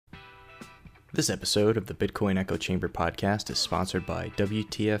This episode of the Bitcoin Echo Chamber podcast is sponsored by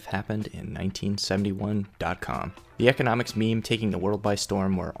WTFhappened in1971.com, the economics meme taking the world by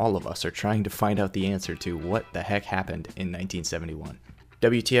storm where all of us are trying to find out the answer to what the heck happened in 1971.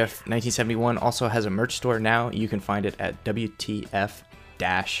 WTF 1971 also has a merch store now. You can find it at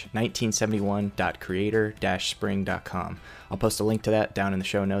WTF-1971.creator-spring.com. I'll post a link to that down in the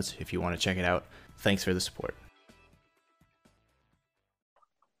show notes if you want to check it out. Thanks for the support.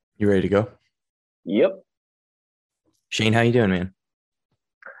 You ready to go? Yep. Shane, how you doing, man?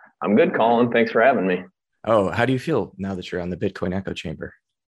 I'm good, Colin. Thanks for having me. Oh, how do you feel now that you're on the Bitcoin Echo Chamber?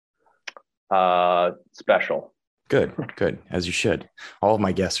 Special. Good, as you should. All of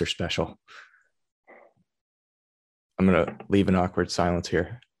my guests are special. I'm going to leave an awkward silence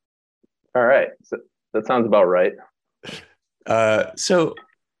here. All right. So that sounds about right. So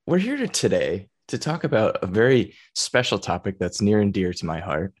we're here today to talk about a very special topic that's near and dear to my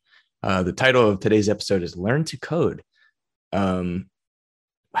heart. The title of today's episode is Learn to Code. Where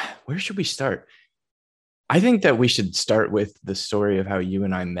should we start? I think that we should start with the story of how you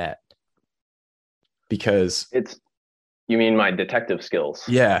and I met. Because you mean my detective skills?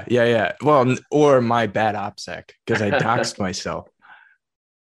 Yeah. Well, or my bad OPSEC, because I doxed myself.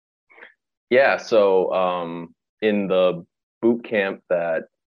 Yeah. So in the boot camp that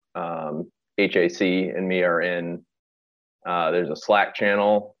HAC and me are in, there's a Slack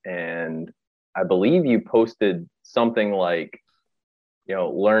channel, and I believe you posted something like,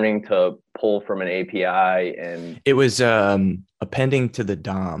 learning to pull from an API, and it was appending to the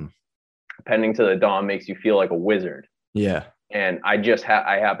DOM. Appending to the DOM makes you feel like a wizard. Yeah. And I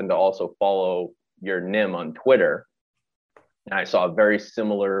happen to also follow your NIM on Twitter, and I saw a very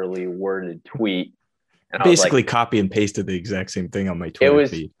similarly worded tweet. And basically I was like, copy and pasted the exact same thing on my Twitter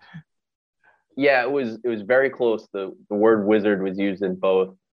feed. Yeah, it was very close. The word wizard was used in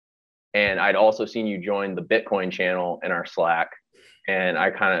both. And I'd also seen you join the Bitcoin channel in our Slack. And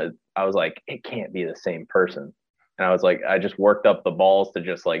I was like, it can't be the same person. And I was like, I just worked up the balls to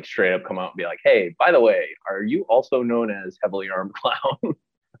just like straight up come out and be like, hey, by the way, are you also known as Heavily Armed Clown?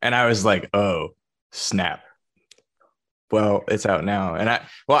 And I was like, oh, snap. Well, it's out now. And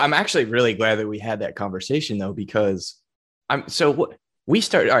I'm actually really glad that we had that conversation though, because we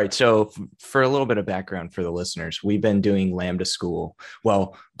started. All right. So for a little bit of background for the listeners, we've been doing Lambda School.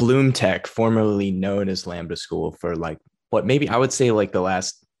 Well, Bloom Tech, formerly known as Lambda School, for maybe I would say like the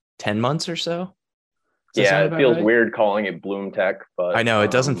last 10 months or so. Yeah, it feels weird calling it Bloom Tech, but I know it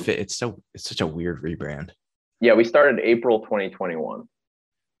doesn't fit. It's such a weird rebrand. Yeah, we started April 2021.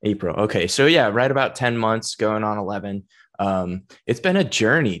 April. Okay. So yeah, right about 10 months going on 11. It's been a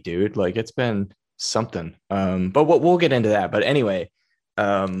journey, dude. Like it's been something. But we'll get into that. But anyway,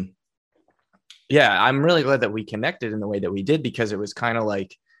 yeah, I'm really glad that we connected in the way that we did, because it was kind of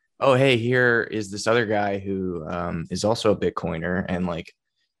like, oh, hey, here is this other guy who is also a Bitcoiner, and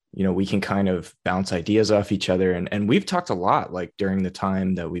we can kind of bounce ideas off each other. And we've talked a lot, like during the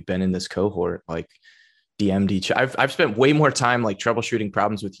time that we've been in this cohort, like DM'd each. I've spent way more time like troubleshooting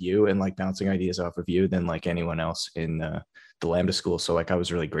problems with you and like bouncing ideas off of you than like anyone else in the Lambda School. So like I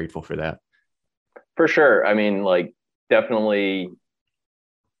was really grateful for that. For sure. I mean, like definitely,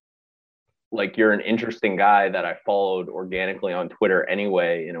 like you're an interesting guy that I followed organically on Twitter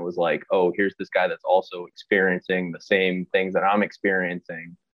anyway. And it was like, oh, here's this guy that's also experiencing the same things that I'm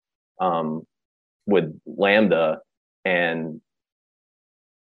experiencing with Lambda. And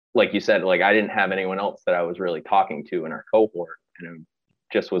like you said, like I didn't have anyone else that I was really talking to in our cohort. And it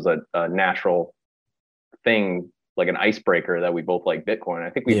just was a natural thing, like an icebreaker that we both like Bitcoin.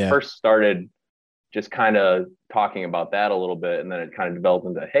 I think we first started just kind of talking about that a little bit. And then it kind of developed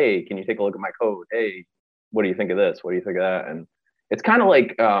into, hey, can you take a look at my code? Hey, what do you think of this? What do you think of that? And it's kind of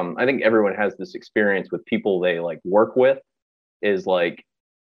like, I think everyone has this experience with people they like work with, is like,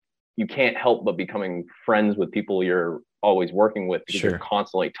 you can't help but becoming friends with people you're always working with, because you're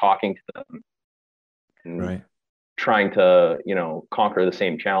constantly talking to them and trying to, conquer the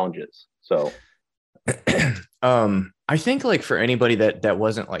same challenges. So I think like for anybody that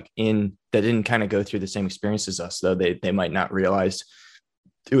wasn't like that didn't kind of go through the same experience as us, though, they might not realize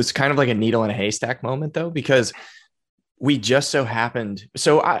it was kind of like a needle in a haystack moment though, because we just so happened.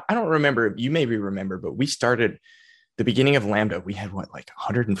 So I don't remember, you maybe remember, but we started the beginning of Lambda. We had like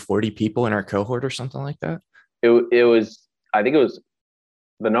 140 people in our cohort or something like that. It was, I think it was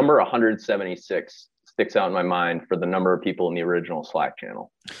the number 176 sticks out in my mind for the number of people in the original Slack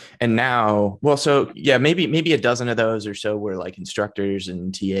channel. And now, well, so yeah, maybe a dozen of those or so were like instructors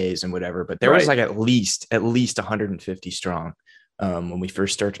and TAs and whatever, but there was like at least 150 strong when we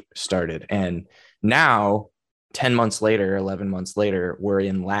first started. And now 10 months later, 11 months later, we're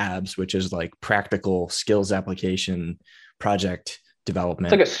in labs, which is like practical skills application project It's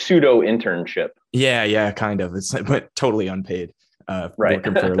development. like a pseudo internship. Yeah, yeah, kind of. It's but totally unpaid, Right.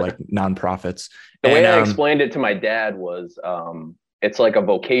 working for like nonprofits. The And way I explained it to my dad was it's like a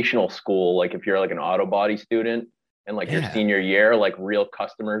vocational school. Like if you're like an auto body student and like your yeah. senior year, like real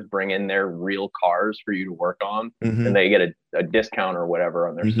customers bring in their real cars for you to work on and Mm-hmm. they get a discount or whatever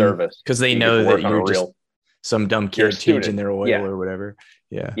on their Mm-hmm. service. Because they So you get to know that work on a you're just real, some dumb you're a kid changing student. their oil Yeah. or whatever.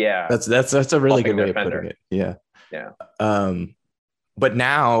 Yeah. Yeah. That's a really good Pumping way their of putting fender. it. Yeah. Yeah. Um, but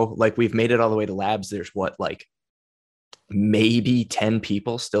now like we've made it all the way to labs. There's what, like maybe 10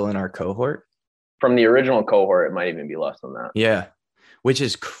 people still in our cohort. From the original cohort, it might even be less than that. Yeah. Which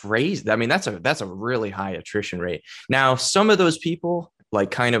is crazy. I mean, that's a really high attrition rate. Now, some of those people like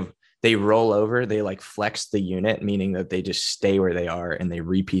kind of they roll over, they like flex the unit, meaning that they just stay where they are and they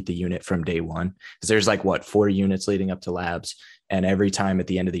repeat the unit from day one. Because there's like what 4 units leading up to labs. And every time at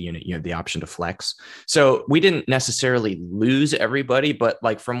the end of the unit, you have the option to flex. So we didn't necessarily lose everybody, but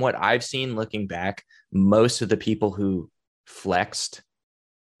like from what I've seen looking back, most of the people who flexed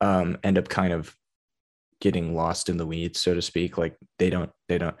end up kind of getting lost in the weeds, so to speak. Like they don't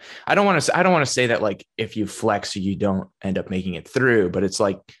I don't want to say that like if you flex you don't end up making it through, but it's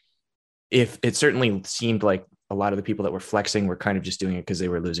like if it certainly seemed like a lot of the people that were flexing were kind of just doing it because they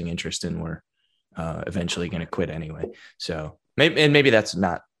were losing interest and were eventually going to quit anyway. So maybe that's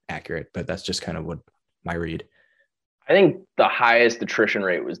not accurate, but that's just kind of what my read. I think the highest attrition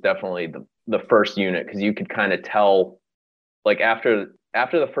rate was definitely the first unit because you could kind of tell like after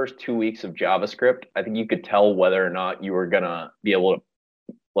the first 2 weeks of JavaScript, I think you could tell whether or not you were gonna be able to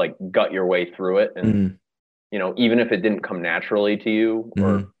like gut your way through it. And Mm-hmm. even if it didn't come naturally to you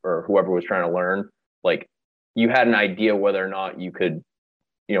Mm-hmm. or whoever was trying to learn, like you had an idea whether or not you could,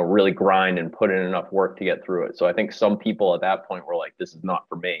 really grind and put in enough work to get through it. So I think some people at that point were like, this is not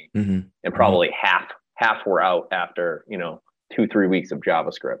for me. Mm-hmm. And Mm-hmm. probably half were out after, 2-3 weeks of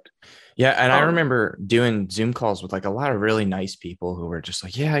JavaScript. Yeah, and I remember doing Zoom calls with like a lot of really nice people who were just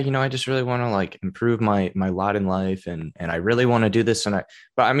like, yeah, I just really want to like improve my lot in life and I really want to do this but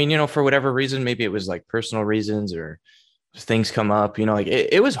I mean, for whatever reason, maybe it was like personal reasons or things come up, like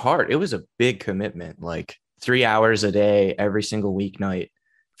it was hard. It was a big commitment, like 3 hours a day every single weeknight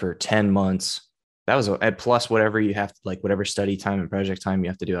for 10 months. That was and plus whatever you have to like whatever study time and project time you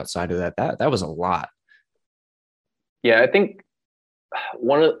have to do outside of that was a lot. Yeah, I think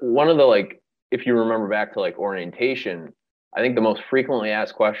one of the like if you remember back to like orientation, I think the most frequently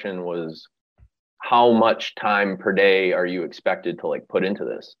asked question was how much time per day are you expected to like put into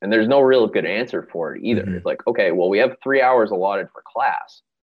this? And there's no real good answer for it either. Mm-hmm. It's like, okay, well, we have 3 hours allotted for class,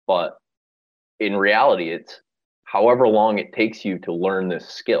 but in reality, it's however long it takes you to learn this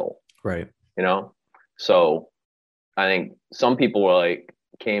skill. Right. So I think some people were like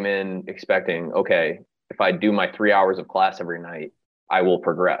came in expecting, okay, if I do my 3 hours of class every night, I will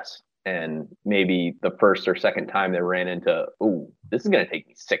progress. And maybe the first or second time they ran into, ooh, this is going to take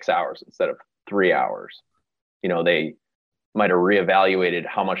me 6 hours instead of 3 hours. They might have reevaluated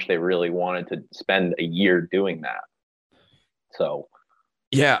how much they really wanted to spend a year doing that. So,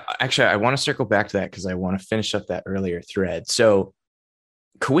 yeah, actually, I want to circle back to that because I want to finish up that earlier thread. So,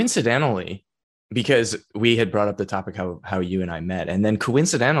 coincidentally, because we had brought up the topic how you and I met, and then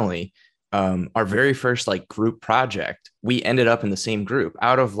coincidentally, our very first like group project, we ended up in the same group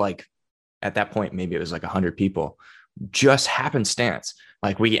out of like at that point maybe it was like 100 people, just happenstance.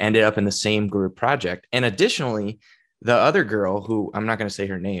 Like we ended up in the same group project, and additionally, the other girl who I'm not going to say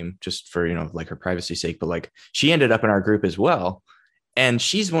her name just for like her privacy sake, but like she ended up in our group as well. And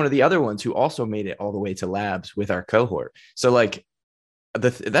she's one of the other ones who also made it all the way to labs with our cohort. So like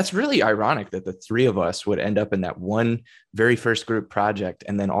that's really ironic that the three of us would end up in that one very first group project.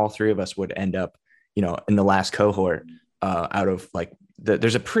 And then all three of us would end up, in the last cohort out of like,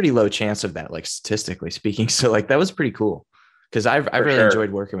 there's a pretty low chance of that, like statistically speaking. So like, that was pretty cool because I've really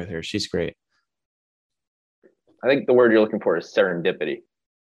enjoyed working with her. She's great. I think the word you're looking for is serendipity.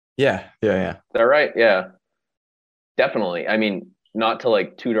 Yeah. Is that right? Yeah, definitely. I mean, not to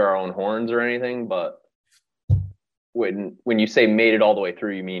like toot our own horns or anything, but when you say made it all the way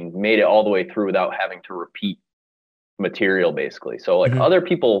through, you mean made it all the way through without having to repeat material, basically. So like other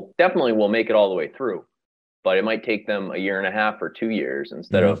people definitely will make it all the way through, but it might take them a year and a half or 2 years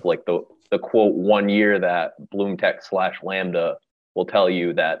instead of like the quote 1 year that Bloomtech/Lambda will tell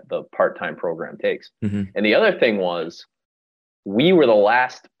you that the part-time program takes. And the other thing was we were the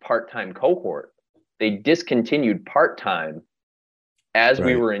last part-time cohort. They discontinued part-time as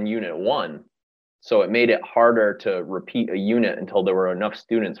we were in unit 1. So it made it harder to repeat a unit until there were enough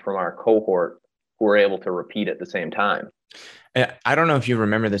students from our cohort were able to repeat at the same time. And I don't know if you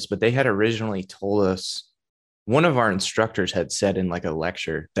remember this, but they had originally told us, one of our instructors had said in like a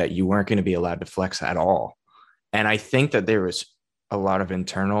lecture that you weren't going to be allowed to flex at all. And I think that there was a lot of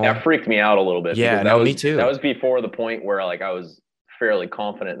internal. That freaked me out a little bit. Yeah, no, me too. That was before the point where like I was fairly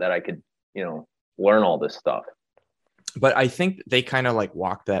confident that I could, learn all this stuff. But I think they kind of like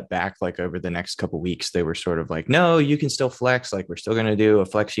walked that back like over the next couple of weeks. They were sort of like, no, you can still flex. Like we're still going to do a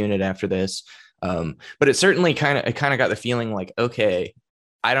flex unit after this. But it certainly kind of got the feeling like, okay,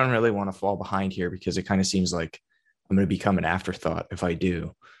 I don't really want to fall behind here because it kind of seems like I'm going to become an afterthought if I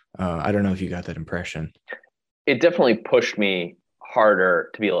do. I don't know if you got that impression. It definitely pushed me harder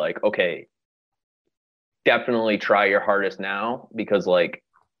to be like, okay, definitely try your hardest now, because like,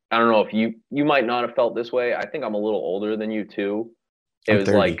 I don't know if you might not have felt this way. I think I'm a little older than you too. It was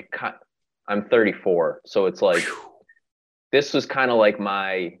 30. like, I'm 34. So it's like, this was kind of like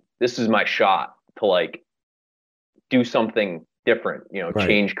this is my shot to like do something different, Right,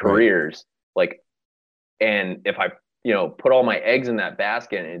 change careers. Right. Like, and if I, put all my eggs in that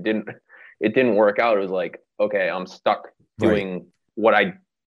basket and it didn't work out, it was like, okay, I'm stuck doing what I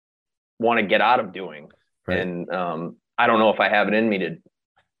want to get out of doing. Right. And I don't know if I have it in me to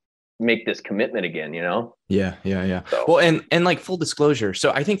make this commitment again, Yeah. So. Well, and like full disclosure.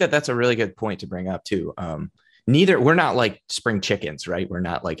 So I think that that's a really good point to bring up too. We're not like spring chickens, right? We're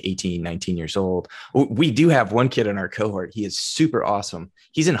not like 18, 19 years old. We do have one kid in our cohort. He is super awesome.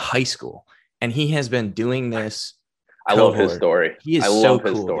 He's in high school and he has been doing this. I love his story. He is so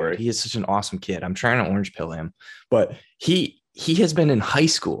cool. Dude. He is such an awesome kid. I'm trying to orange pill him, but he has been in high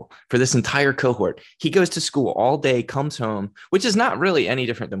school for this entire cohort. He goes to school all day, comes home, which is not really any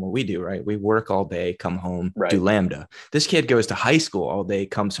different than what we do, right? We work all day, come home, do Lambda. This kid goes to high school all day,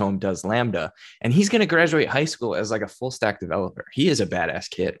 comes home, does Lambda, and he's going to graduate high school as like a full stack developer. He is a badass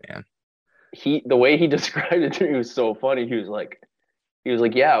kid, man. The way he described it to me was so funny. He was like,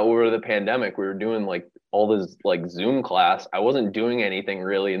 yeah, over the pandemic, we were doing like all this like Zoom class. I wasn't doing anything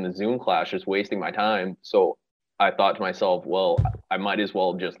really in the Zoom class, just wasting my time. So I thought to myself, well, I might as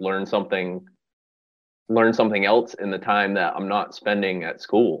well just learn something else in the time that I'm not spending at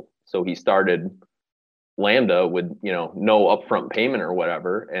school. So he started Lambda with, no upfront payment or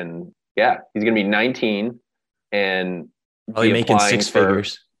whatever. And yeah, he's going to be 19 and he's making six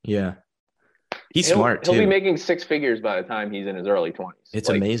figures. Yeah. He's smart too. He'll be making six figures by the time he's in his early 20s. It's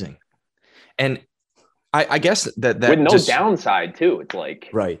like, amazing. And I guess that with no downside too. It's like,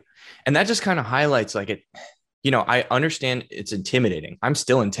 right. And that just kind of highlights like it, I understand it's intimidating. I'm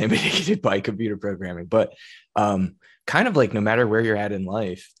still intimidated by computer programming, but kind of like no matter where you're at in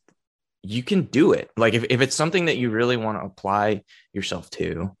life, you can do it. Like if it's something that you really want to apply yourself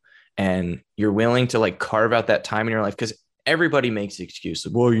to and you're willing to like carve out that time in your life, because everybody makes the excuse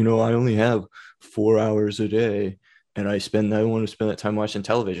of, well, I only have 4 hours a day and I want to spend that time watching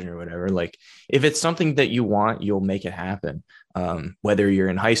television or whatever. Like if it's something that you want, you'll make it happen. Whether you're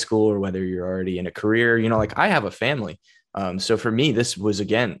in high school or whether you're already in a career, like I have a family. So for me, this was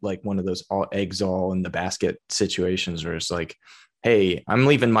again, like one of those all eggs all in the basket situations where it's like, hey, I'm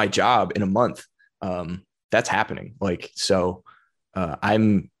leaving my job in a month. That's happening. Like, so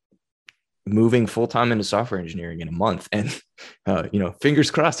I'm moving full-time into software engineering in a month and,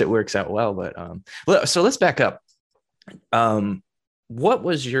 fingers crossed it works out well. But so let's back up. Did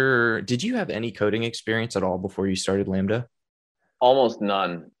you have any coding experience at all before you started Lambda? Almost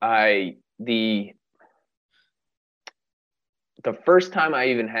none. The first time I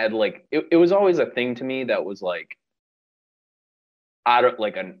even had like, it was always a thing to me that was like out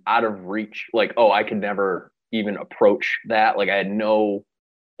of reach. Like, oh, I could never even approach that. Like I had no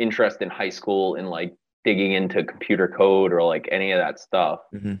interest in high school in like digging into computer code or like any of that stuff.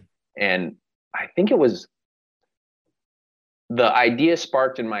 Mm-hmm. And I think it was the idea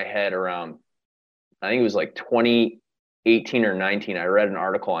sparked in my head around, I think it was like 2018 or 19. I read an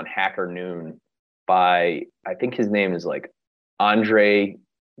article on Hacker Noon by, I think his name is like Andre,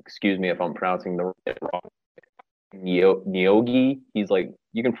 excuse me if I'm pronouncing it wrong, Nyogi. He's like,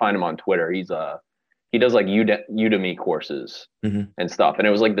 you can find him on Twitter. He does like Udemy courses and stuff. And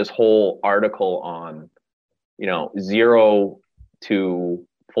it was like this whole article on, 0 to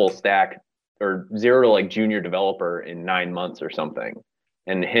full stack or 0 to like junior developer in 9 months or something.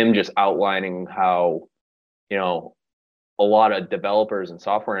 And him just outlining how, a lot of developers and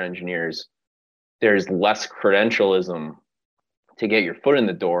software engineers, there's less credentialism to get your foot in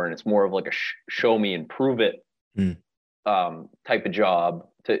the door. And it's more of like a show me and prove it type of job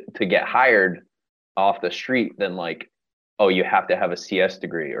to get hired off the street than like, oh, you have to have a CS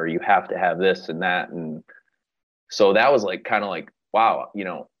degree or you have to have this and that. And so that was like kind of like, wow,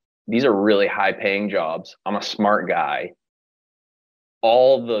 these are really high paying jobs. I'm a smart guy.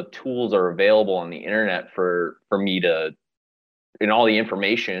 All the tools are available on the internet for me to, and all the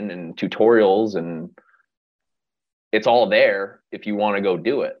information and tutorials, and it's all there if you want to go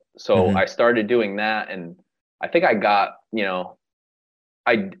do it. So Hmm. I started doing that, and I think I got,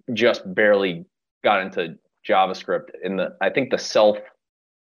 I just barely got into JavaScript in I think the self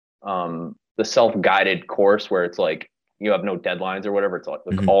guided course where it's like you have no deadlines or whatever. It's like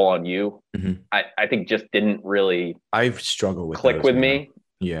Hmm. all on you. Hmm. I think just didn't really I've struggled with click those, with man. me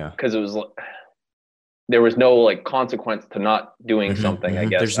Yeah. because it was there was no like consequence to not doing Hmm. something, I Hmm.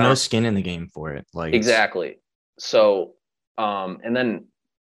 guess. There's I no don't skin in the game for it. Like it's exactly. So, and then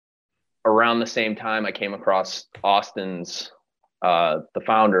around the same time, I came across Austin's, the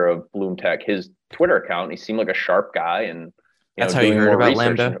founder of Bloom Tech, his Twitter account. He seemed like a sharp guy, and that's how you doing heard more about research.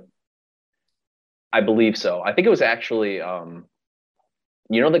 Lambda? And I believe so. I think it was actually,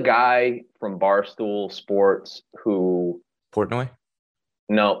 the guy from Barstool Sports who, Portnoy?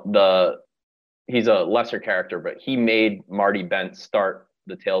 no, he's a lesser character, but he made Marty Bent start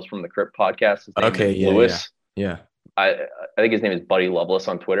the Tales from the Crypt podcast. His name Okay, is yeah, yeah. Lewis. Yeah. I think his name is Buddy Loveless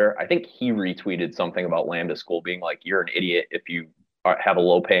on Twitter. I think he retweeted something about Lambda School being like, "You're an idiot if you have a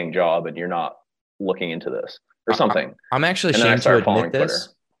low paying job and you're not looking into this," or something. I'm actually And then I ashamed to started admit following this.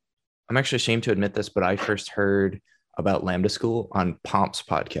 Twitter. I'm actually ashamed to admit this, but I first heard about Lambda School on Pomp's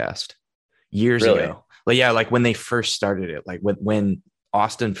podcast years Really? ago. Like, yeah, like when they first started it, like when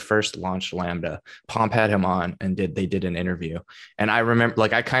Austin first launched Lambda, Pomp had him on and they did an interview. And I remember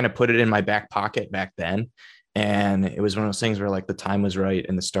like I kind of put it in my back pocket back then. And it was one of those things where like the time was right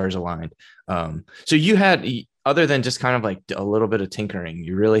and the stars aligned. So you had, other than just kind of like a little bit of tinkering,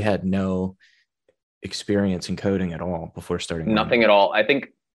 you really had no experience in coding at all before starting Nothing Lambda. at all. I think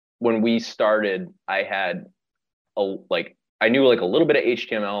when we started, I knew like a little bit of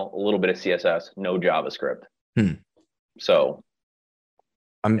HTML, a little bit of CSS, no JavaScript. Hmm. So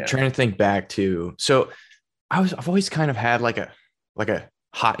I'm yeah. trying to think back to, so I've always kind of had like a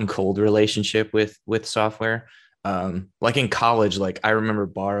hot and cold relationship with software. Like in college, like I remember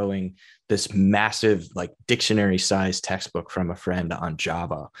borrowing this massive like dictionary sized textbook from a friend on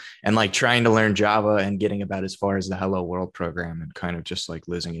Java and like trying to learn Java and getting about as far as the Hello World program and kind of just like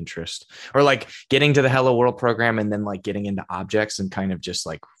losing interest, or like getting to the Hello World program and then like getting into objects and kind of just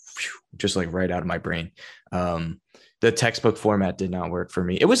like just like right out of my brain. The textbook format did not work for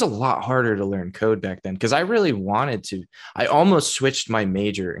me. It was a lot harder to learn code back then because I really wanted to. I almost switched my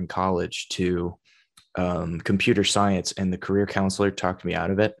major in college to computer science, and the career counselor talked me out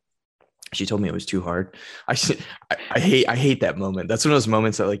of it. She told me it was too hard. I, I hate that moment. That's one of those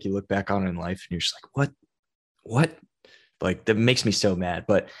moments that like you look back on in life and you're just like, what? Like that makes me so mad.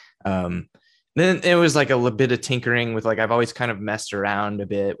 But um, then it was like a little bit of tinkering with like I've always kind of messed around a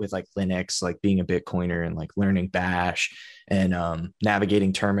bit with like Linux, like being a Bitcoiner and like learning Bash and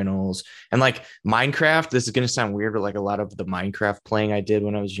navigating terminals and like Minecraft. This is gonna sound weird, but like a lot of the Minecraft playing I did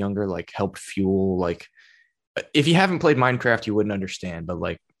when I was younger like helped fuel like if you haven't played Minecraft, you wouldn't understand, but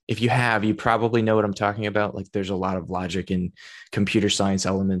like if you have, you probably know what I'm talking about. Like there's a lot of logic and computer science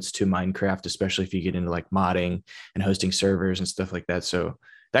elements to Minecraft, especially if you get into like modding and hosting servers and stuff like that. So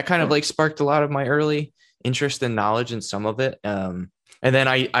that kind of like sparked a lot of my early interest and knowledge in some of it. And then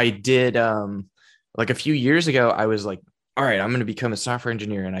I did like a few years ago, I was like, all right, I'm going to become a software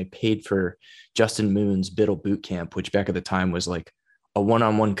engineer. And I paid for Justin Moon's Biddle Boot Camp, which back at the time was like a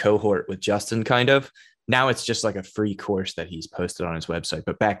one-on-one cohort with Justin kind of. Now it's just like a free course that he's posted on his website.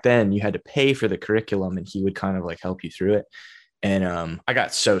 But back then you had to pay for the curriculum and he would kind of like help you through it. And I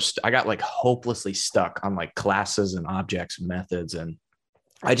got like hopelessly stuck on like classes and objects and methods. And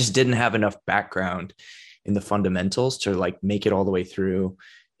I just didn't have enough background in the fundamentals to like make it all the way through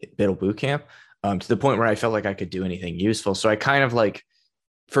Biddle Boot Camp to the point where I felt like I could do anything useful. So I kind of like,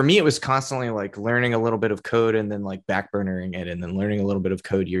 for me, it was constantly like learning a little bit of code and then like backburnering it and then learning a little bit of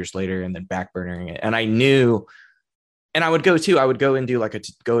code years later and then backburnering it. And I knew, and I would go and do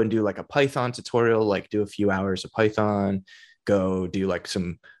like a Python tutorial, like do a few hours of Python, go do like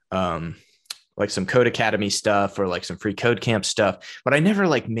some Code Academy stuff or like some free code camp stuff. But I never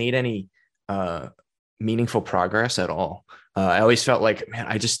like made any uh, meaningful progress at all. I always felt like, man,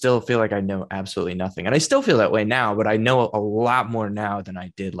 I just still feel like I know absolutely nothing. And I still feel that way now, but I know a lot more now than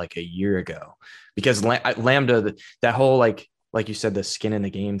I did like a year ago because Lambda, that whole like you said, the skin in the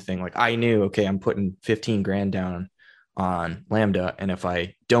game thing, like I knew, okay, I'm putting 15 grand down on Lambda. And if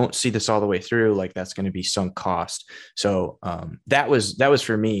I don't see this all the way through, like that's going to be sunk cost. So that was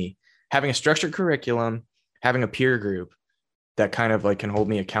for me having a structured curriculum, having a peer group, that kind of like can hold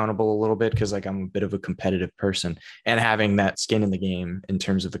me accountable a little bit, because like I'm a bit of a competitive person, and having that skin in the game in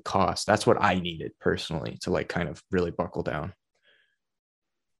terms of the cost, that's what I needed personally to like kind of really buckle down.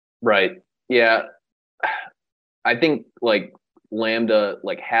 Right. Yeah. I think like Lambda,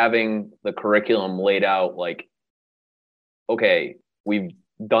 like having the curriculum laid out, like, okay, we've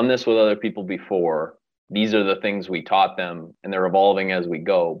done this with other people before. These are the things we taught them, and they're evolving as we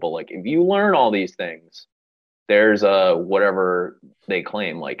go. But like, if you learn all these things, there's a whatever they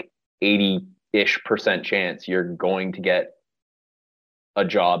claim, like 80-ish% chance you're going to get a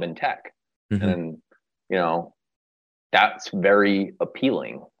job in tech. Mm-hmm. And, you know, that's very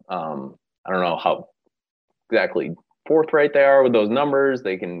appealing. I don't know how exactly forthright they are with those numbers.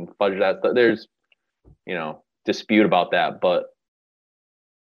 They can fudge that. There's, dispute about that, but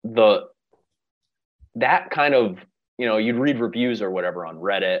that kind of, you'd read reviews or whatever on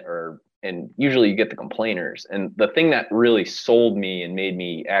Reddit, and usually you get the complainers. And the thing that really sold me and made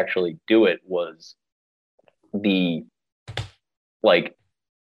me actually do it was the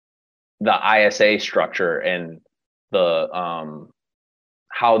ISA structure, and the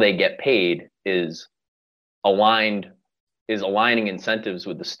how they get paid is aligning incentives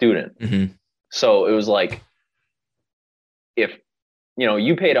with the student. Mm-hmm. So it was like, if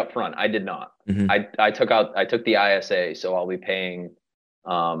you paid up front, I did not. Mm-hmm. I took the ISA, so I'll be paying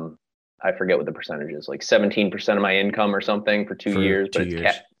I forget what the percentage is, like 17% of my income or something for 2 years, but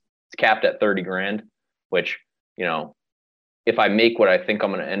it's capped at 30 grand, which, if I make what I think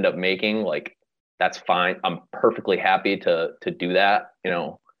I'm going to end up making, like, that's fine. I'm perfectly happy to do that,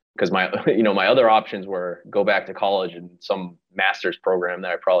 because my my other options were go back to college and some master's program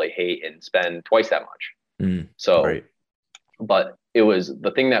that I probably hate and spend twice that much. So, right. But it was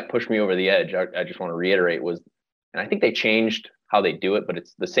the thing that pushed me over the edge. I just want to reiterate was, and I think they changed how they do it, but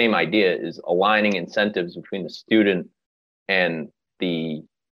it's the same idea, is aligning incentives between the student and the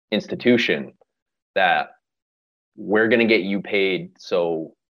institution, that we're going to get you paid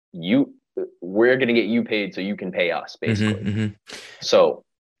so you can pay us, basically. Mm-hmm, mm-hmm. So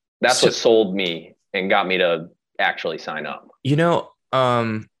that's what sold me and got me to actually sign up.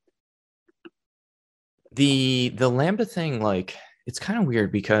 The Lambda thing, like, it's kind of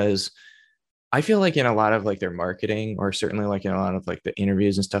weird, because I feel like in a lot of like their marketing, or certainly like in a lot of like the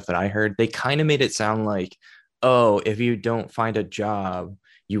interviews and stuff that I heard, they kind of made it sound like, oh, if you don't find a job,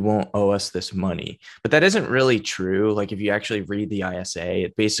 you won't owe us this money. But that isn't really true. Like, if you actually read the ISA,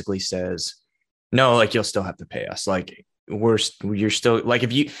 it basically says, no, like, you'll still have to pay us. Like, you're still like,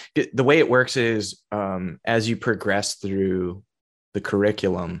 the way it works is, as you progress through the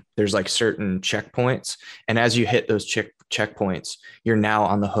curriculum, there's like certain checkpoints, and as you hit those checkpoints, you're now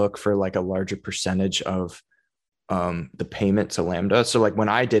on the hook for like a larger percentage of the payment to Lambda. So like when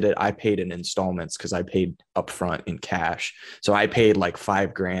I did it, I paid in installments because I paid upfront in cash. So I paid like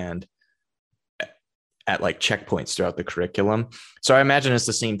 $5,000 at like checkpoints throughout the curriculum. So I imagine it's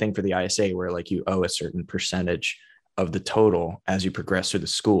the same thing for the ISA, where like you owe a certain percentage of the total as you progress through the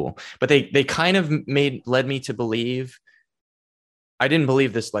school. But they kind of led me to believe, I didn't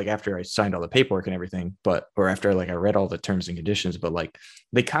believe this like after I signed all the paperwork and everything, or after like I read all the terms and conditions, but like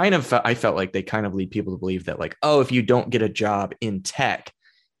I felt like they kind of lead people to believe that like, oh, if you don't get a job in tech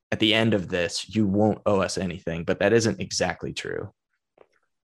at the end of this, you won't owe us anything. But that isn't exactly true.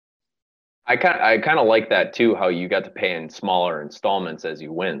 I kind of like that too, how you got to pay in smaller installments as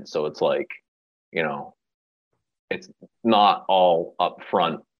you win. So it's like, it's not all up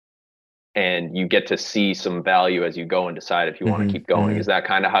front, and you get to see some value as you go and decide if you want to keep going. Is that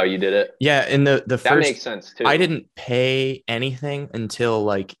kind of how you did it? Yeah. And the first, that makes sense too. I didn't pay anything until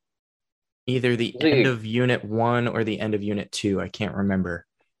like either the end of unit 1 or the end of unit 2. I can't remember.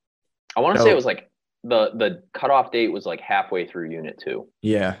 I want to say it was like the cutoff date was like halfway through unit 2.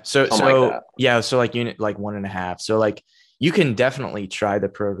 Yeah. So like unit like 1.5. So like you can definitely try the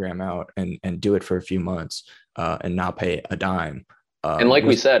program out and do it for a few months and not pay a dime. And like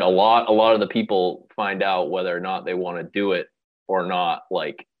we said, a lot of the people find out whether or not they want to do it or not,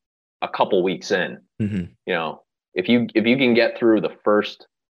 like a couple weeks in. Mm-hmm. If you can get through the first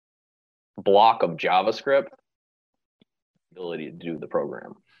block of JavaScript, ability to do the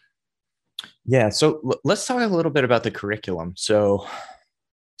program. Yeah. So let's talk a little bit about the curriculum. So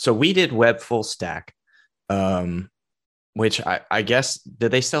we did web full stack, which I guess, are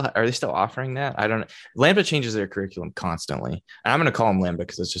they still offering that? I don't know. Lambda changes their curriculum constantly, and I'm going to call them Lambda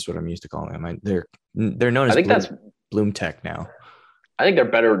because that's just what I'm used to calling them. They're known as Bloom Tech now. I think they're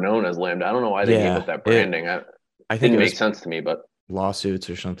better known as Lambda. I don't know why they gave up that branding. I think it makes sense to me, but lawsuits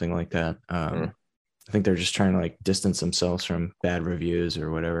or something like that. I think they're just trying to like distance themselves from bad reviews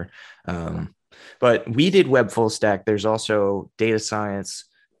or whatever. But we did web full stack. There's also data science.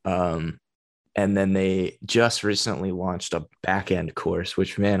 And then they just recently launched a back end course,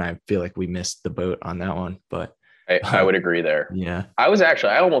 which, man, I feel like we missed the boat on that one. But I would agree there. Yeah. I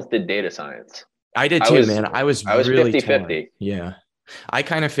almost did data science. I did too, man. I was really 50-50. Yeah. I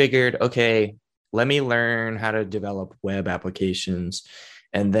kind of figured, okay, let me learn how to develop web applications,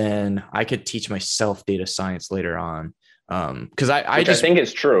 and then I could teach myself data science later on. Because I think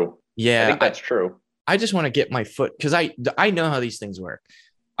it's true. Yeah, I think that's true. I just want to get my foot, because I know how these things work.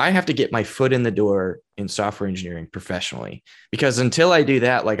 I have to get my foot in the door in software engineering professionally, because until I do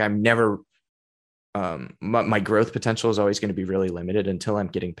that, like I'm never, my growth potential is always going to be really limited until I'm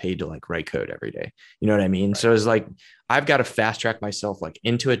getting paid to like write code every day. You know what I mean? Right. So it's like, I've got to fast track myself like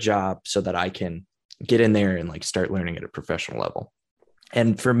into a job so that I can get in there and like start learning at a professional level.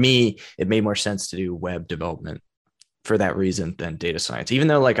 And for me, it made more sense to do web development for that reason than data science, even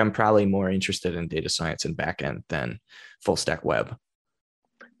though like I'm probably more interested in data science and backend than full stack web.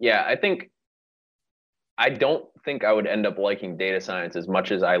 Yeah, I don't think I would end up liking data science as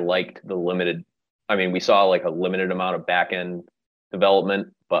much as I liked the limited. I mean, we saw like a limited amount of back-end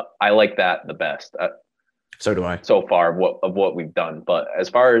development, but I like that the best. So do I. So far of what we've done. But as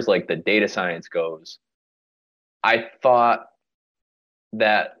far as like the data science goes, I thought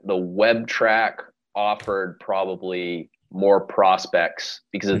that the web track offered probably more prospects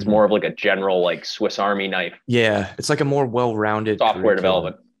because it's more of like a general like Swiss Army knife. Yeah, it's like a more well-rounded software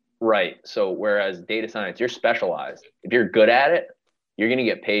development. Right. So whereas data science, you're specialized. If you're good at it, you're going to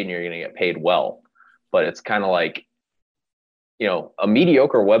get paid and you're going to get paid well. But it's kind of like, you know, a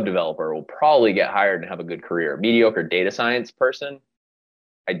mediocre web developer will probably get hired and have a good career. A mediocre data science person,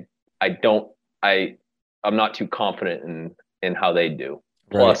 I'm not too confident in how they do.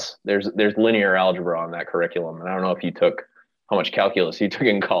 Plus, right. there's linear algebra on that curriculum, and I don't know if you took how much calculus you took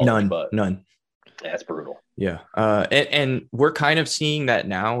in college. None. That's brutal. Yeah. And we're kind of seeing that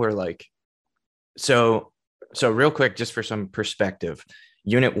now. We're like, so real quick, just for some perspective,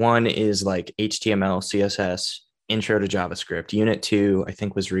 unit 1 is like HTML, CSS, intro to JavaScript. Unit 2, I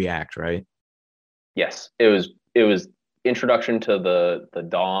think, was React, right? Yes, it was introduction to the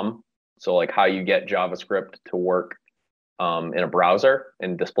DOM. So like how you get JavaScript to work in a browser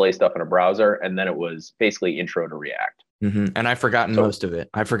and display stuff in a browser. And then it was basically intro to React. Mm-hmm. And I've forgotten most of it.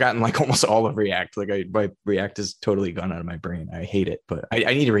 I've forgotten like almost all of React. Like my React is totally gone out of my brain. I hate it, but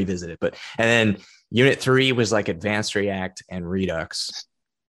I need to revisit it. But and then unit 3 was like advanced React and Redux.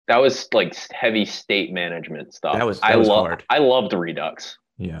 That was like heavy state management stuff. That was hard. I loved Redux.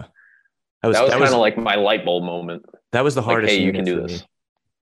 Yeah. That was kind of like my light bulb moment. That was the hardest. Like, hey, you can do this.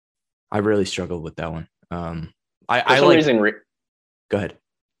 I really struggled with that one. Go ahead.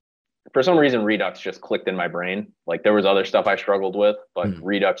 For some reason, Redux just clicked in my brain. Like there was other stuff I struggled with, but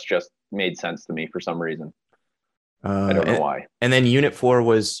Redux just made sense to me for some reason. I don't know why. And then unit 4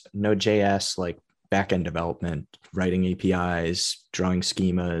 was Node.js, like backend development, writing APIs, drawing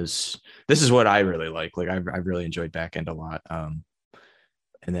schemas. This is what I really like. Like I really enjoyed backend a lot. And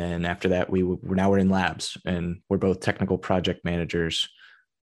then after that, we're in labs, and we're both technical project managers.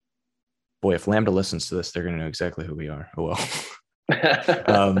 Boy, if Lambda listens to this, they're going to know exactly who we are. Oh, well.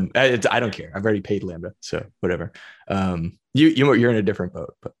 I don't care. I've already paid Lambda, so whatever. You're in a different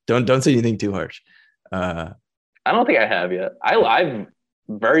boat, but don't say anything too harsh. I don't think I have yet. I've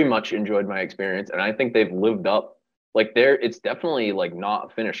very much enjoyed my experience, and I think they've lived up. Like it's definitely like not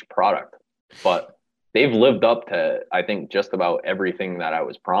a finished product, but they've lived up to, I think, just about everything that I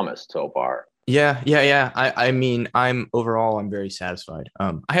was promised so far. Yeah. I mean, I'm very satisfied.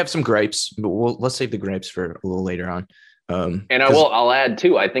 I have some gripes, but let's save the gripes for a little later on. And I'll add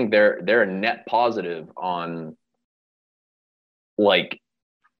too, I think they're a net positive on like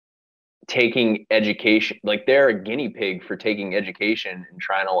taking education. Like they're a guinea pig for taking education and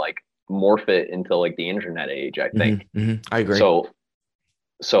trying to like morph it into like the internet age, I think. I agree.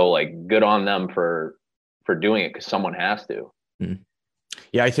 So like good on them for doing it, because someone has to.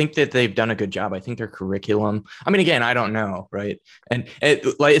 Yeah, I think that they've done a good job. I think their curriculum, I mean, again, I don't know, right? And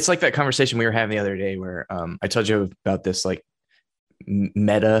it's like that conversation we were having the other day where I told you about this like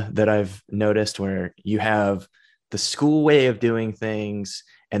meta that I've noticed, where you have the school way of doing things,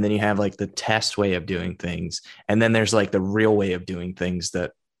 and then you have like the test way of doing things, and then there's like the real way of doing things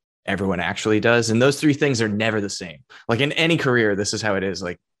that everyone actually does. And those 3 things are never the same. Like in any career, this is how it is.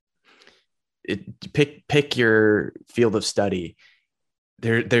 Like pick your field of study.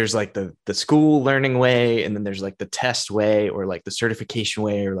 there's like the school learning way, and then there's like the test way, or like the certification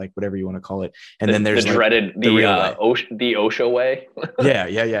way, or like whatever you want to call it. And then there's the like dreaded the real way. the OSHA way.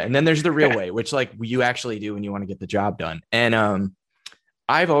 Yeah. And then there's the real way, which like you actually do when you want to get the job done. And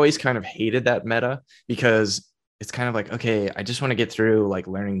I've always kind of hated that meta, because it's kind of like, okay, I just want to get through like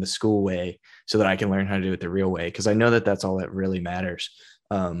learning the school way so that I can learn how to do it the real way, because I know that that's all that really matters.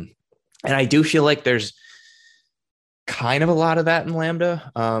 And I do feel like there's kind of a lot of that in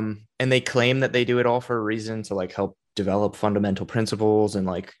Lambda. And they claim that they do it all for a reason, to like help develop fundamental principles and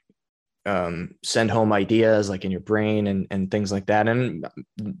like send home ideas like in your brain and things like that. And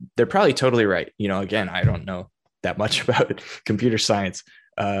they're probably totally right. You know, again, I don't know that much about computer science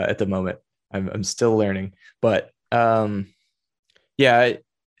at the moment. I'm still learning, but yeah,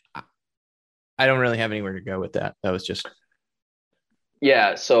 I don't really have anywhere to go with that. That was just.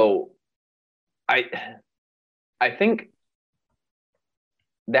 Yeah. So I think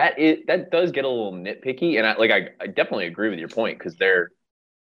that does get a little nitpicky, and I definitely agree with your point, because there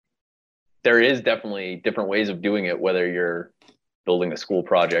is definitely different ways of doing it, whether you're building a school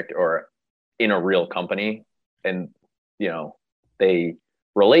project or in a real company, and you know they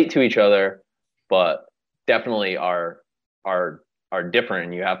relate to each other, but definitely are different,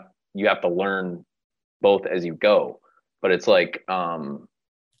 and you have to learn both as you go. But it's like I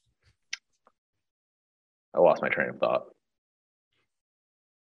lost my train of thought.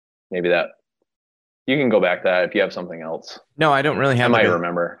 Maybe that you can go back to that if you have something else. No, I don't really have. I might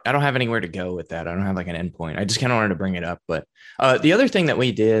remember. I don't have anywhere to go with that. I don't have like an endpoint. I just kind of wanted to bring it up. But the other thing that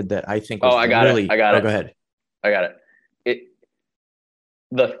we did that I think was I got really, it. I got it. Go ahead. I got it.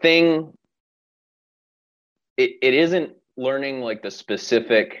 It isn't learning like the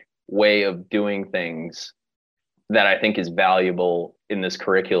specific way of doing things that I think is valuable in this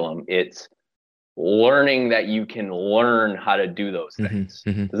curriculum. It's learning that you can learn how to do those things.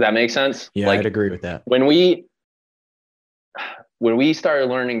 Mm-hmm. Does that make sense? Yeah, I'd agree with that. When we started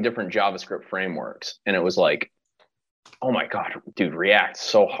learning different JavaScript frameworks, and it was like, oh my God, dude, React's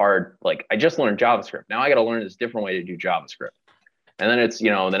so hard. Like, I just learned JavaScript. Now I got to learn this different way to do JavaScript. And then it's,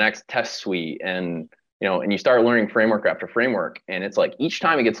 the next test suite, and, and you start learning framework after framework, and it's like each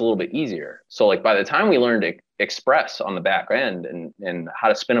time it gets a little bit easier. So like by the time we learned Express on the back end and how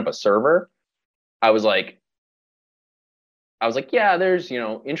to spin up a server, I was like, yeah, there's,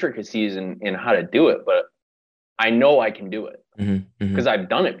 intricacies in how to do it, but I know I can do it because I've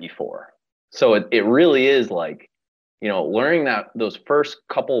done it before. So it really is like, learning those first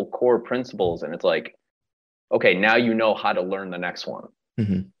couple core principles, and it's like, okay, now you know how to learn the next one.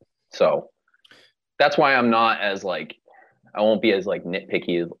 Mm-hmm. So that's why I'm not as like, I won't be as like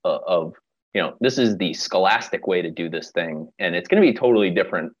nitpicky of this is the scholastic way to do this thing, and it's going to be totally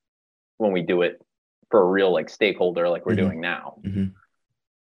different when we do it for a real like stakeholder like we're doing now.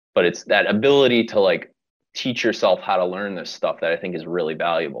 But it's that ability to like teach yourself how to learn this stuff that I think is really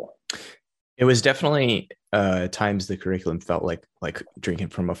valuable. It was definitely times the curriculum felt like drinking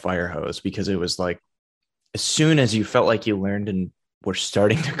from a fire hose, because it was like as soon as you felt like you learned and were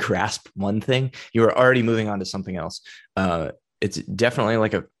starting to grasp one thing, you were already moving on to something else. It's definitely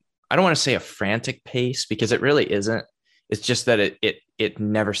like I don't want to say a frantic pace, because it really isn't. It's just that it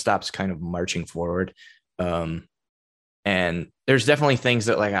never stops kind of marching forward. And there's definitely things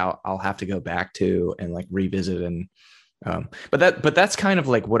that like I'll have to go back to and like revisit. And but that's kind of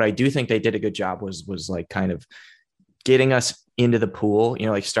like what I do think they did a good job was like kind of getting us into the pool,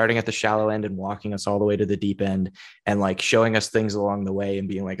 like starting at the shallow end and walking us all the way to the deep end, and like showing us things along the way and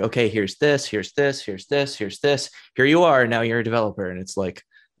being like, okay, here's this, here's this, here's this, here's this, here you are, now you're a developer. And it's like,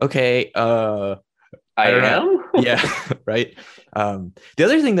 okay, I am. Yeah. Right. The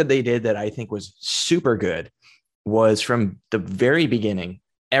other thing that they did that I think was super good was from the very beginning,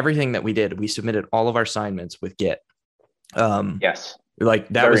 everything that we did, we submitted all of our assignments with Git. Yes. Like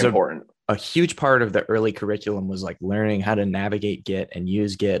that very was important. A huge part of the early curriculum was like learning how to navigate Git and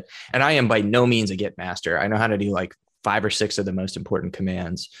use Git. And I am by no means a Git master. I know how to do like 5 or 6 of the most important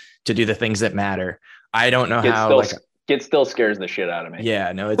commands to do the things that matter. I don't know how Git still scares the shit out of me.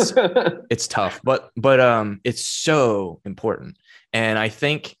 Yeah, no, it's tough, but it's so important. And I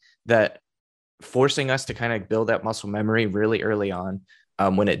think that forcing us to kind of build that muscle memory really early on,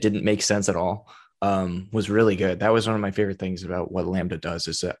 when it didn't make sense at all, was really good. That was one of my favorite things about what Lambda does,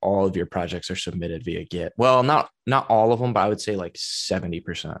 is that all of your projects are submitted via Git. Well, not all of them, but I would say like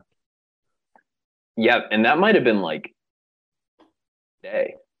 70%. Yeah, and that might have been like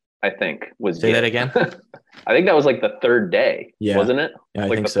day, I think, was Say Git. That again? I think that was like the third day, wasn't it? Yeah,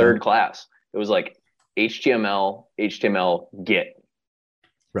 like the third class. It was like HTML, Git.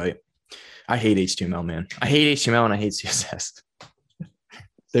 Right. I hate HTML, man. I hate HTML and I hate CSS.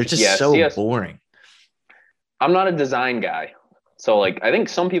 They're just Yeah, so CS. boring. I'm not a design guy, so like I think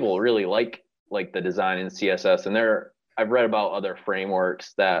some people really like the design in CSS, and I've read about other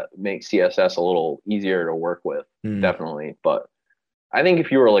frameworks that make CSS a little easier to work with, Mm, definitely. But I think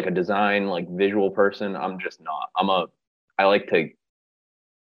if you were like a design like visual person, I'm just not. I like to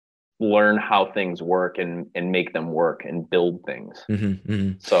learn how things work and make them work and build things.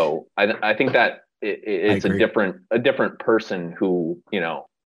 mm-hmm. So I think that I it's agree. a different person who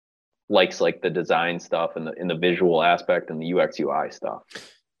likes like the design stuff and the visual aspect and the UX UI stuff.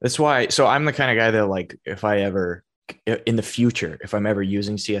 That's why. So I'm the kind of guy that like, if I ever in the future, if I'm ever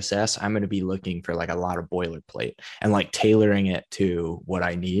using CSS, I'm going to be looking for like a lot of boilerplate and like tailoring it to what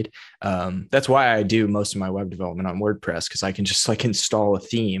I need. That's why I do most of my web development on WordPress, because I can just like install a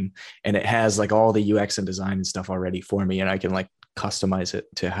theme and it has like all the UX and design and stuff already for me, and I can like customize it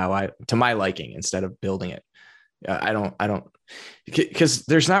to my liking instead of building it. I don't, because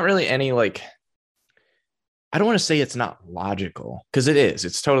there's not really any like, I don't want to say it's not logical, because it is.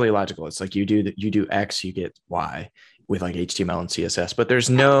 It's totally logical. It's like you do X, you get Y with like HTML and CSS, but there's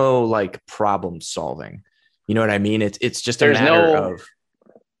no like problem solving. You know what I mean? It's just a There's matter no of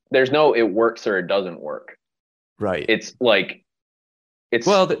there's no it works or it doesn't work. right. It's like it's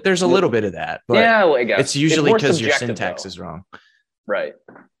Well, there's a little bit of that, but yeah, I guess it's it's usually more because your subjective syntax though. is wrong. Right.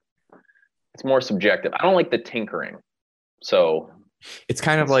 It's more subjective. I don't like the tinkering. So It's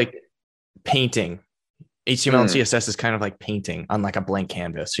kind of it's like painting. HTML and mm, CSS is kind of like painting on like a blank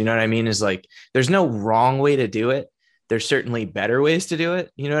canvas. You know what I mean? Is like there's no wrong way to do it. There's certainly better ways to do it.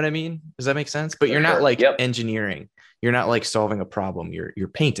 You know what I mean? Does that make sense? But for you're not sure. like Yep. engineering. You're not like solving a problem. You're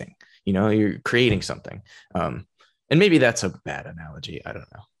painting. You know, you're creating something. And maybe that's a bad analogy. I don't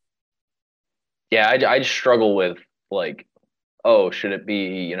know. Yeah, I struggle with like, oh, should it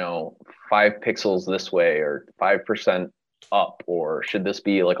be, 5 pixels this way or 5% up, or should this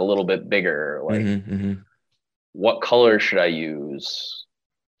be like a little bit bigger? Like, Mm-hmm, mm-hmm. what color should I use?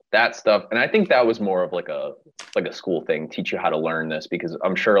 That stuff. And I think that was more of like a school thing, teach you how to learn this, because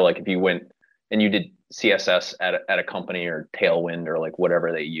I'm sure like if you went and you did CSS at a company or Tailwind or like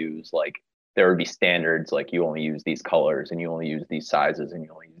whatever they use, like there would be standards like you only use these colors and you only use these sizes and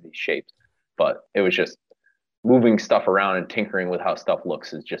you only use these shapes. But it was just moving stuff around and tinkering with how stuff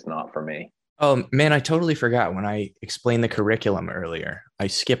looks is just not for me. Oh man, I totally forgot when I explained the curriculum earlier. I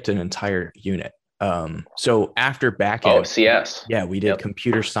skipped an entire unit. So after Oh, backend, CS. yeah, we did Yep.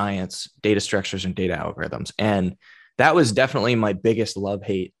 computer science, data structures, and data algorithms. And that was definitely my biggest love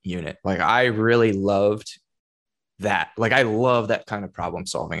hate unit. Like I really loved that. Like I love that kind of problem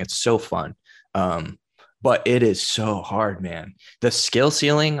solving. It's so fun. Um, but it is so hard, man. The skill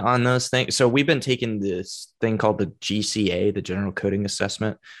ceiling on those things. So we've been taking this thing called the GCA, the General Coding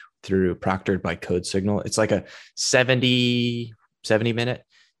Assessment, through proctored by Code Signal. It's like a 70 minute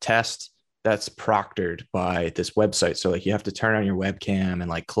test that's proctored by this website. So like you have to turn on your webcam and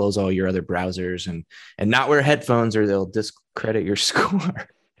like close all your other browsers and not wear headphones or they'll discredit your score.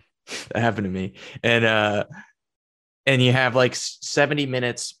 That happened to me. And you have like 70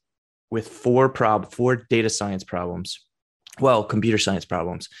 minutes with four data science problems. Well, computer science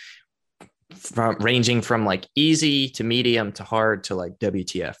problems ranging from like easy to medium to hard to like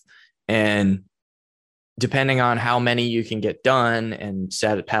WTF. And depending on how many you can get done and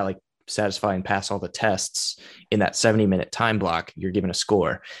satisfy and pass all the tests in that 70-minute time block, you're given a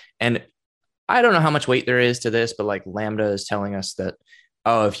score. And I don't know how much weight there is to this, but like Lambda is telling us that,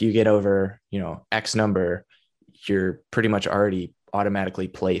 oh, if you get over, X number, you're pretty much already automatically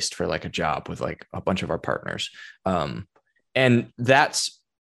placed for like a job with like a bunch of our partners. And that's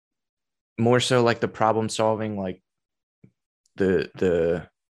more so like the problem solving, like the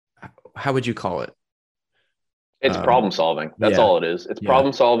how would you call it? It's problem solving. That's Yeah, all it is. It's yeah.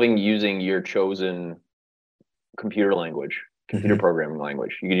 problem solving using your chosen computer language, computer Mm-hmm. programming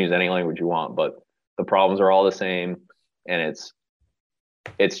language. You can use any language you want, but the problems are all the same, and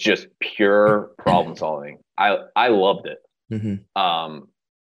it's just pure problem solving. I loved it. Mm-hmm. Um,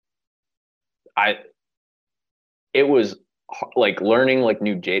 I it was like learning like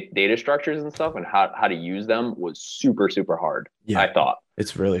new data structures and stuff and how to use them was super super hard. Yeah, I thought,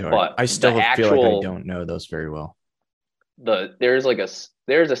 it's really hard. but I the still feel like I actual don't know those very well. there's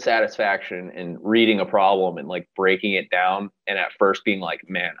a satisfaction in reading a problem and like breaking it down and at first being like,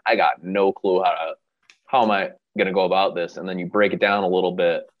 man, I got no clue how am I gonna go about this, and then you break it down a little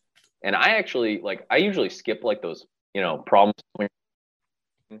bit. And I usually skip like those problems,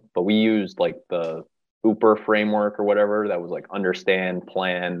 but we used like the Hooper framework or whatever that was like understand,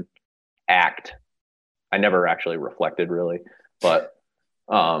 plan, act. I never actually reflected really, but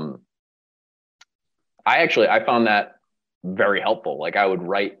um I found that very helpful. Like I would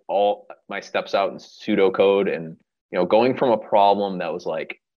write all my steps out in pseudocode, and going from a problem that was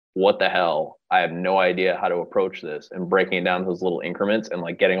like, what the hell? I have no idea how to approach this, and breaking it down to those little increments and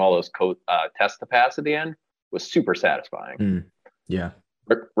like getting all those code tests to pass at the end was super satisfying. Yeah.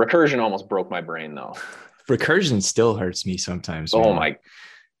 Recursion almost broke my brain though. Recursion still hurts me sometimes. Oh man. my.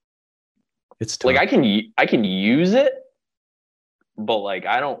 It's tough. Like I can use it, but like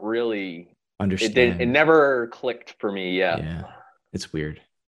I don't really understand. It never clicked for me yet. Yeah, it's weird.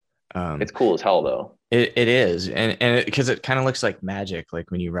 It's cool as hell though. It is, and because it kind of looks like magic, like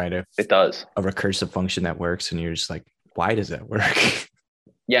when you write it does a recursive function that works, and you're just like, why does that work?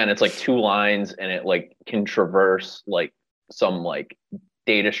 Yeah, and it's like 2 lines, and it like can traverse like some like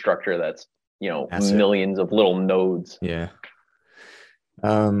data structure that's massive. Millions of little nodes. Yeah.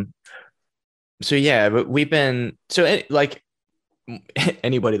 So yeah, but we've been like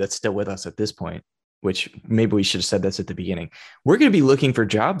anybody that's still with us at this point, which maybe we should have said this at the beginning, we're going to be looking for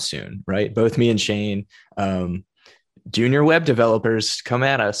jobs soon, right? Both me and Shane, junior web developers, come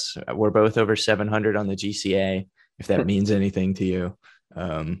at us. We're both over 700 on the GCA, if that means anything to you.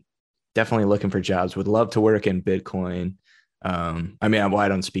 Definitely looking for jobs. Would love to work in Bitcoin. I mean, I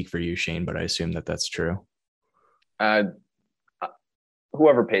don't speak for you, Shane, but I assume that that's true.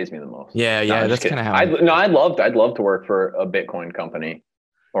 Whoever pays me the most. Yeah, that's kind of how. I'd love to work for a Bitcoin company,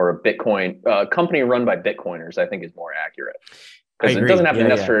 or a Bitcoin company run by Bitcoiners. I think is more accurate, because it doesn't have to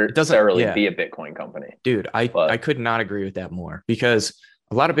necessarily be a Bitcoin company. Dude, I could not agree with that more, because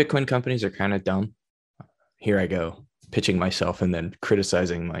a lot of Bitcoin companies are kind of dumb. Here I go pitching myself and then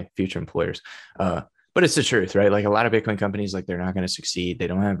criticizing my future employers. But it's the truth, right? Like a lot of Bitcoin companies, like they're not going to succeed. They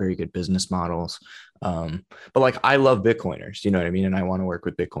don't have very good business models. But like, I love Bitcoiners, you know what I mean? And I want to work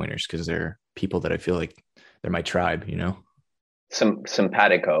with Bitcoiners because they're people that I feel like they're my tribe,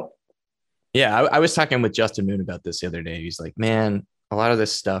 Simpatico. Yeah. I was talking with Justin Moon about this the other day. He's like, man, a lot of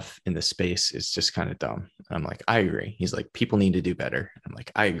this stuff in the space is just kind of dumb. And I'm like, I agree. He's like, people need to do better. I'm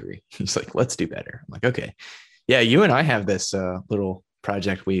like, I agree. He's like, let's do better. I'm like, okay. Yeah, you and I have this little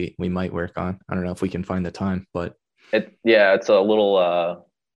project we might work on. I don't know if we can find the time, but it's a little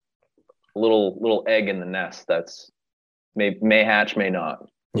egg in the nest that's may hatch, may not.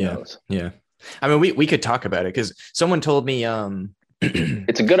 Who knows? Yeah. I mean, we could talk about it, because someone told me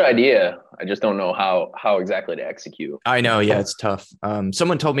it's a good idea. I just don't know how exactly to execute. I know. Yeah, it's tough.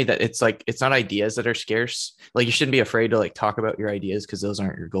 Someone told me that it's like, it's not ideas that are scarce. Like you shouldn't be afraid to like talk about your ideas, because those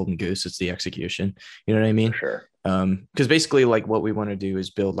aren't your golden goose. It's the execution. You know what I mean? For sure. Because basically like what we want to do is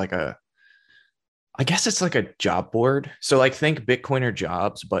build like I guess it's like a job board. So like think Bitcoiner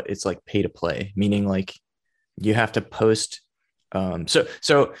jobs, but it's like pay to play, meaning like you have to post. So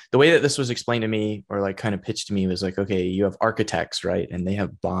the way that this was explained to me, or like kind of pitched to me, was like, okay, you have architects, right? And they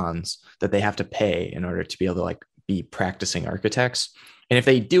have bonds that they have to pay in order to be able to like be practicing architects. And if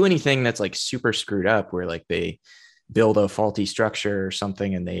they do anything that's like super screwed up, where like they build a faulty structure or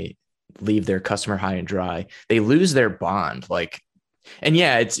something and they leave their customer high and dry, they lose their bond. Like, and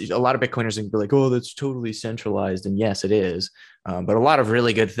yeah, it's a lot of Bitcoiners can be like, oh, that's totally centralized. And yes, it is. But a lot of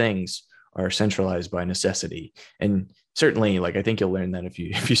really good things are centralized by necessity. And certainly, like, I think you'll learn that if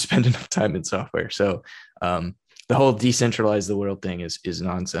you spend enough time in software. So the whole decentralize the world thing is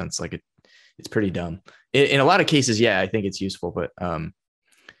nonsense. Like it's pretty dumb. In a lot of cases, yeah, I think it's useful, but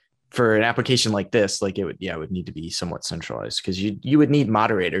for an application like this, like it would need to be somewhat centralized, because you would need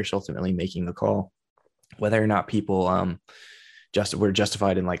moderators ultimately making the call whether or not people were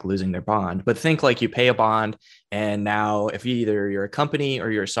justified in like losing their bond. But think like you pay a bond, and now if you're a company or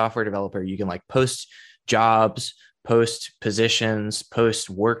you're a software developer, you can like post jobs, post positions, post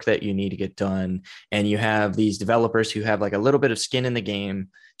work that you need to get done. And you have these developers who have like a little bit of skin in the game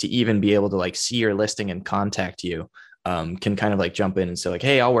to even be able to like see your listing and contact you. Can kind of like jump in and say like,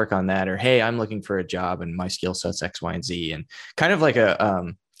 hey, I'll work on that. Or, hey, I'm looking for a job and my skill set's X, Y, and Z. And kind of like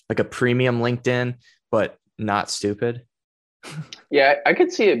a premium LinkedIn, but not stupid. Yeah, I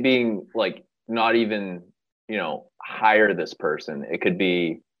could see it being like not even, hire this person. It could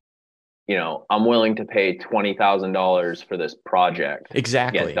be, I'm willing to pay $20,000 for this project.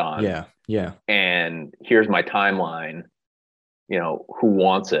 Exactly. To get done. Yeah. Yeah. And here's my timeline, who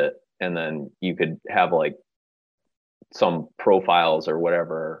wants it? And then you could have like some profiles or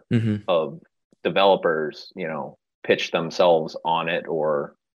whatever of developers, pitch themselves on it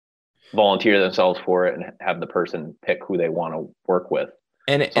or volunteer themselves for it, and have the person pick who they want to work with.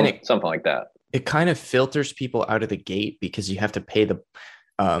 And something like that. It kind of filters people out of the gate, because you have to pay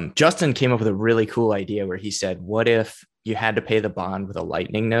Justin came up with a really cool idea where he said, what if you had to pay the bond with a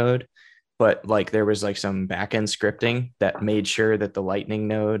Lightning node, but like there was like some backend scripting that made sure that the Lightning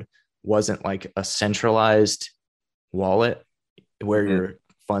node wasn't like a centralized wallet where Mm-hmm. your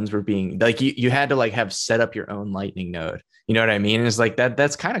funds were being like you had to like have set up your own lightning node. You know what I mean? And it's like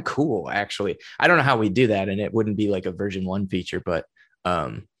that's kind of cool actually. I don't know how we do that, and it wouldn't be like a version 1 feature, but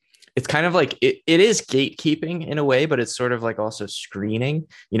um it's kind of like it is gatekeeping in a way, but it's sort of like also screening.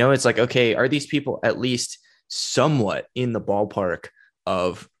 You know, it's like, okay, are these people at least somewhat in the ballpark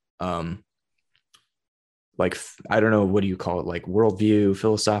of like, I don't know, what do you call it, like worldview,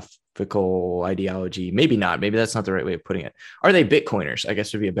 philosophical ideology? Maybe not, maybe that's not the right way of putting it. Are they Bitcoiners? I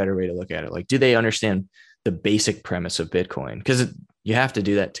guess would be a better way to look at it. Like, do they understand the basic premise of Bitcoin? Because you have to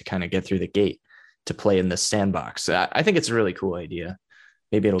do that to kind of get through the gate to play in the sandbox. I think it's a really cool idea.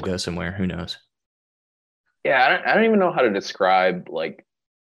 Maybe it'll go somewhere, who knows. Yeah, I don't even know how to describe like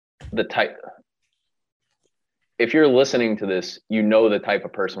the type. If you're listening to this, you know the type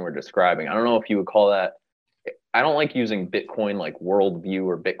of person we're describing. I don't know if you would call that. I don't like using Bitcoin like worldview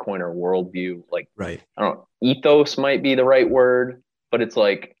or Bitcoin or worldview. Like, Right. I don't know, ethos might be the right word, but it's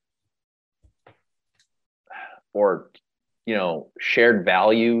like, or, shared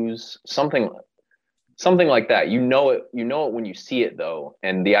values, something like that. You know it when you see it though.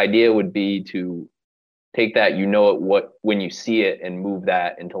 And the idea would be to take that, when you see it and move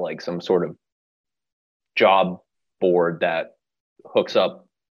that into like some sort of job board that hooks up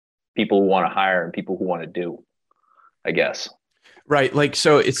people who want to hire and people who want to do, I guess. Right. Like,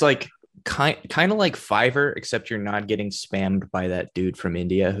 so it's like kind of like Fiverr, except you're not getting spammed by that dude from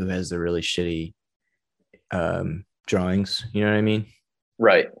India who has the really shitty drawings. You know what I mean?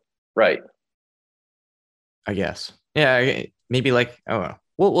 Right. Right. I guess. Yeah. Maybe like, oh,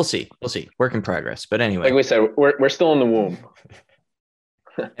 well, we'll see. We'll see. Work in progress. But Like anyway, we said, we're still in the womb.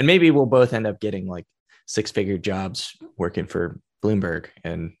 and maybe we'll both end up getting like 6-figure jobs working for Bloomberg,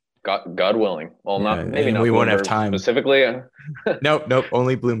 and God willing. Well, yeah, maybe and not we won't have Bloomberg time. specifically. Nope.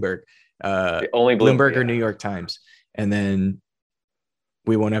 Only Bloomberg. Only Bloomberg. Bloomberg or Yeah. New York Times. And then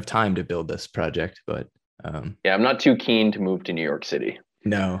we won't have time to build this project, but Yeah, I'm not too keen to move to New York City.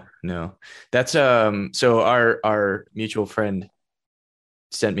 no. That's so our mutual friend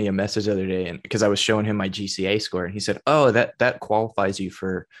sent me a message the other day, and because I was showing him my GCA score, and he said, "Oh, that qualifies you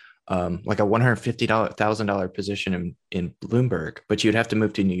for like a $150,000 position in Bloomberg, but you'd have to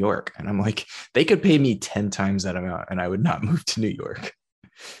move to New York." And I'm like, they could pay me 10 times that amount, and I would not move to New York.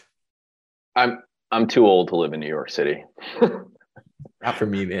 I'm too old to live in New York City. Not for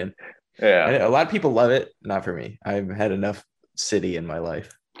me, man. Yeah. A lot of people love it. Not for me. I've had enough city in my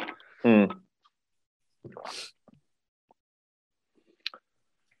life. Hmm.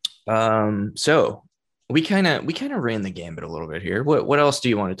 So we kind of ran the gambit a little bit here. What else do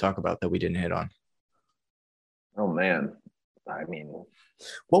you want to talk about that we didn't hit on? Oh man. I mean,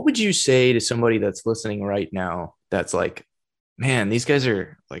 What would you say to somebody that's listening right now that's like, man, these guys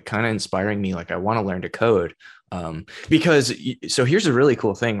are like kind of inspiring me. Like, I want to learn to code. Because so here's a really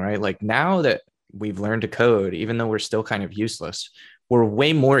cool thing, right? Like, now that we've learned to code, even though we're still kind of useless, we're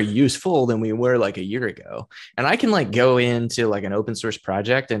way more useful than we were like a year ago. And I can like go into like an open source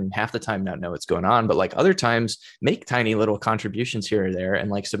project and half the time not know what's going on, but like other times make tiny little contributions here or there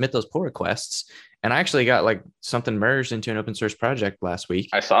and like submit those pull requests. And I actually got like something merged into an open source project last week.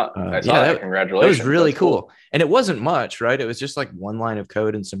 I saw Yeah, that. that was Congratulations. really That's cool. And it wasn't much, right? It was just like one line of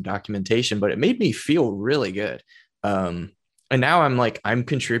code and some documentation, but it made me feel really good. Um, and now I'm like, I'm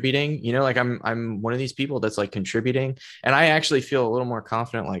contributing, like I'm one of these people that's like contributing. And I actually feel a little more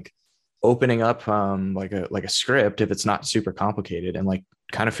confident, like opening up like a script if it's not super complicated, and like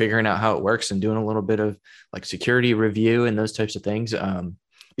kind of figuring out how it works and doing a little bit of like security review and those types of things.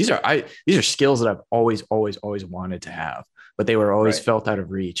 These are skills that I've always wanted to have, but they were always right. felt out of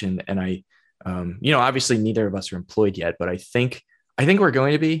reach. And I, obviously neither of us are employed yet, but I think we're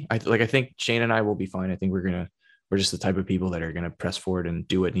going to be. I think Shane and I will be fine. I think we're just the type of people that are gonna press forward and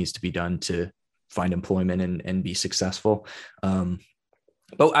do what needs to be done to find employment and be successful. But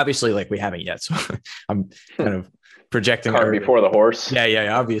obviously, like, we haven't yet, so I'm kind of projecting Cart before the horse.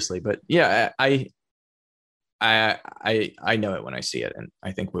 Yeah, obviously, but yeah, I know it when I see it, and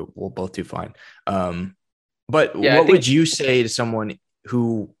I think we'll both do fine. But Yeah, what would you say to someone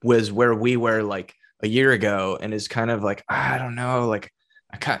who was where we were like a year ago and is kind of like, I don't know, like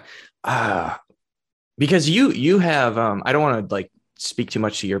I can't, because you have, I don't want to like speak too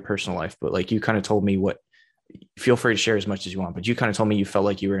much to your personal life, but like you kind of told me feel free to share as much as you want, but you kind of told me you felt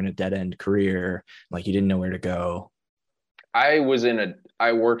like you were in a dead end career, like you didn't know where to go. I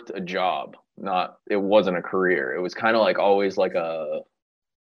worked a job, it wasn't a career. It was kind of like always like when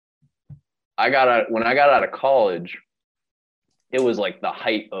I got out of college, it was like the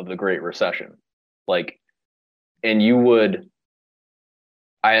height of the Great Recession. Like, and you would,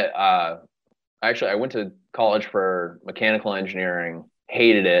 I went to college for mechanical engineering,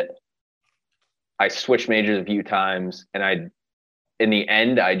 hated it. I switched majors a few times, and in the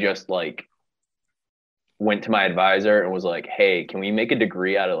end, I just like went to my advisor and was like, "Hey, can we make a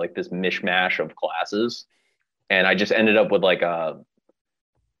degree out of like this mishmash of classes?" And I just ended up with like I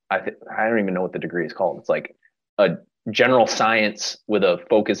don't even know what the degree is called. It's like a general science with a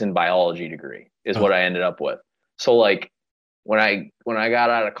focus in biology degree is Oh, what I ended up with. So like when I got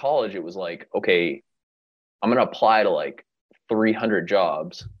out of college, it was like, okay, I'm gonna apply to like 300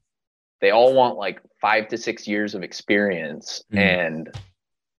 jobs. They all want like 5 to 6 years of experience, mm, and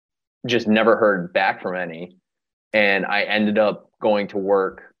just never heard back from any. And I ended up going to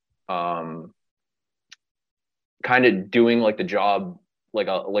work, kind of doing like the job, like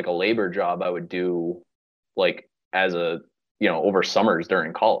a labor job I would do, like as a over summers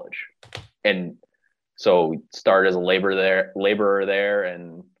during college. And so start as a laborer there,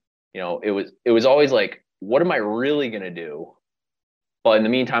 and it was always like, what am I really gonna do? But in the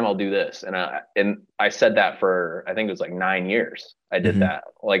meantime, I'll do this. And I said that for, I think it was like 9 years. I did mm-hmm. that.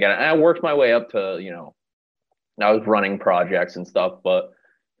 Like, and I worked my way up to, I was running projects and stuff, but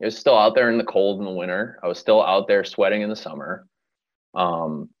it was still out there in the cold in the winter. I was still out there sweating in the summer.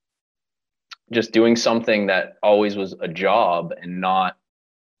 Um, just doing something that always was a job and not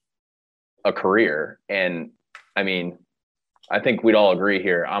a career. And I mean, I think we'd all agree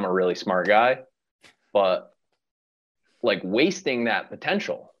here, I'm a really smart guy, but like wasting that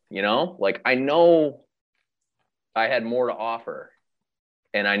potential, like I know I had more to offer,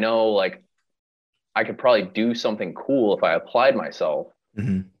 and I know like I could probably do something cool if I applied myself.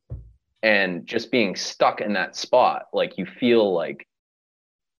 Mm-hmm. And just being stuck in that spot, like you feel like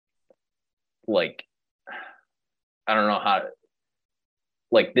I don't know how,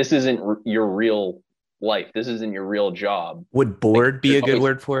 like this isn't your real life. This isn't your real job. Would Like bored be there's a good always,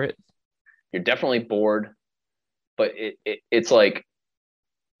 word for it? you're definitely bored, but it's like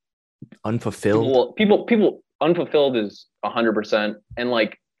Unfulfilled? people unfulfilled is 100%, and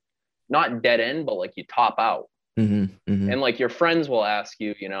like not dead end, but like you top out. Mm-hmm. Mm-hmm. And like your friends will ask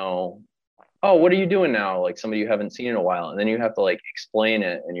you, oh, what are you doing now? Like somebody you haven't seen in a while. And then you have to like explain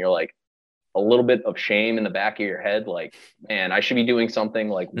it. And you're like a little bit of shame in the back of your head. Like, man, I should be doing something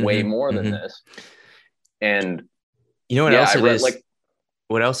like way Mm-hmm. more than Mm-hmm. this. And You know what yeah, else I it read is? like,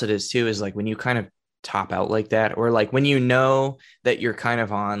 What else it is too is like when you kind of top out like that, or like when you know that you're kind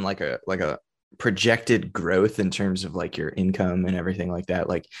of on like a projected growth in terms of like your income and everything like that,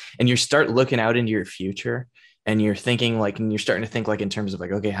 like, and you start looking out into your future and you're thinking like, and you're starting to think like in terms of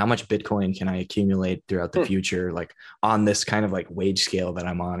like, okay, how much Bitcoin can I accumulate throughout the future, like on this kind of like wage scale that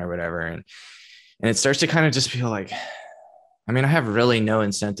I'm on or whatever. And it starts to kind of just feel like, I mean, I have really no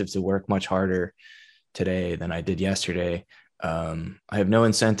incentive to work much harder today than I did yesterday. I have no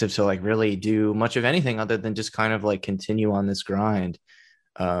incentive to like really do much of anything other than just kind of like continue on this grind.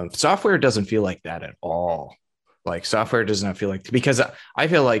 Software doesn't feel like that at all. Like software does not feel like, because I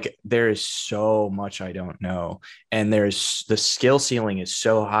feel like there is so much I don't know, and there's the skill ceiling is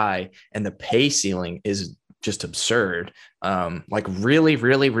so high, and the pay ceiling is just absurd. Like really,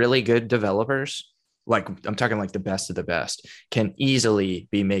 really, really good developers, like I'm talking like the best of the best, can easily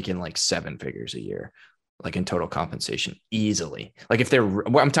be making like 7 figures a year, like in total compensation, easily. Like if they're,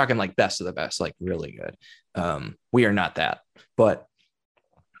 well, I'm talking like best of the best, like really good. We are not that, but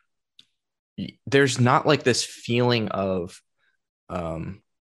there's not like this feeling of, um,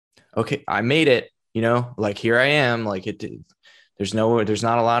 okay, I made it, like here I am, like there's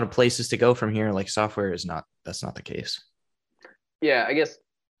not a lot of places to go from here. Like software is not, that's not the case. yeah, I guess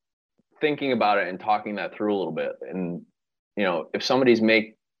thinking about it and talking that through a little bit. And, if somebody's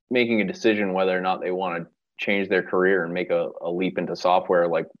making a decision whether or not they want to change their career and make a leap into software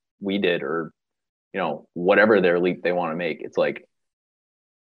like we did, or, whatever their leap they want to make, it's like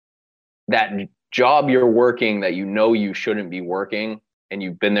that job you're working that you shouldn't be working, and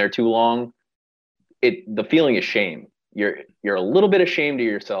you've been there too long. The feeling is shame. You're a little bit ashamed of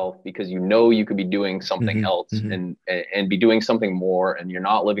yourself because you could be doing something Mm-hmm, else, mm-hmm. and be doing something more, and you're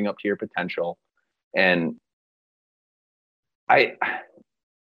not living up to your potential. And I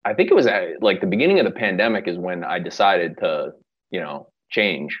I think it was at like the beginning of the pandemic is when I decided to,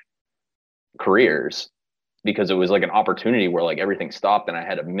 change careers, because it was like an opportunity where like everything stopped and I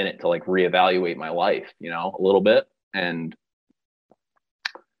had a minute to like reevaluate my life, a little bit. And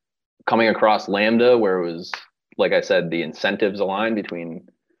coming across Lambda, where it was, like I said, the incentives aligned between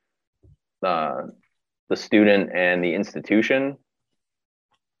uh, the student and the institution,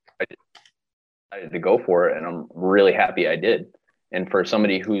 I decided to go for it, and I'm really happy I did. And for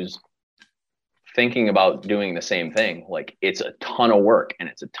somebody who's thinking about doing the same thing, like it's a ton of work and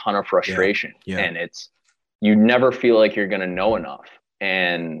it's a ton of Yeah. frustration, Yeah. and you never feel like you're going to know enough,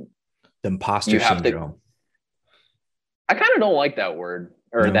 and The imposter you have to. syndrome. I kind of don't like that word,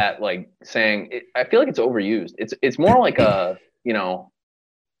 or No. that, like, saying it. I feel like it's overused. It's more like a,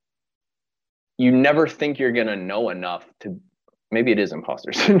 you never think you're going to know enough to. Maybe it is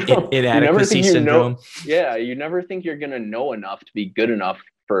imposter syndrome. You never Inadequacy think you know. syndrome. Yeah, you never think you're going to know enough to be good enough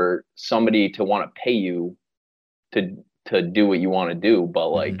for somebody to want to pay you to do what you want to do. But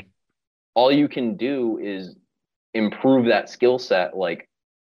like, all you can do is improve that skill set, like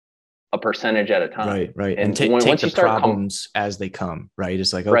a percentage at a time. Right. And And take once the you start problems as they come, right?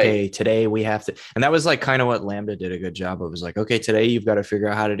 It's like, right, okay, today we have to, and that was like kind of what Lambda did a good job of. It was like, okay, today you've got to figure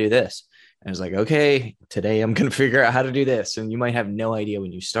out how to do this. And it's like, okay, today I'm going to figure out how to do this. And you might have no idea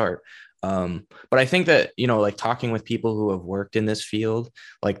when you start. But I think that, like talking with people who have worked in this field,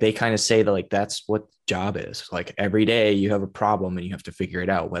 like they kind of say that like that's what job is. Like every day you have a problem and you have to figure it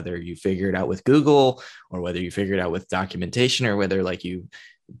out, whether you figure it out with Google or whether you figure it out with documentation or whether like you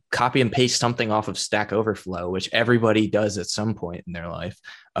copy and paste something off of Stack Overflow, which everybody does at some point in their life.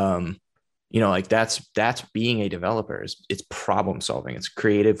 Like that's being a developer. It's problem solving. It's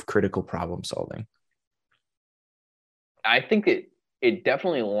creative, critical problem solving. I think it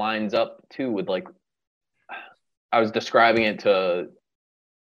definitely lines up too with, like, I was describing it to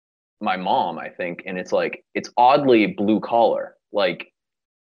my mom, I think, and it's like it's oddly blue collar, like,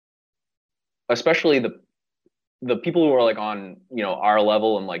 especially the people who are like on, our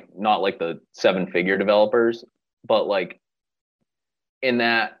level, and like not like the 7-figure developers, but like in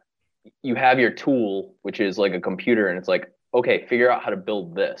that you have your tool, which is like a computer, and it's like, okay, figure out how to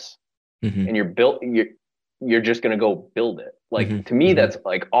build this. And you're just going to go build it. Like, to me, that's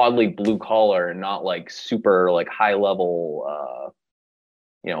like oddly blue collar and not like super like high level,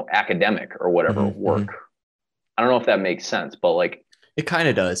 academic or whatever work. I don't know if that makes sense, but like, it kind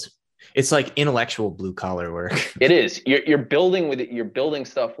of does. It's like intellectual blue collar work. It is. You're building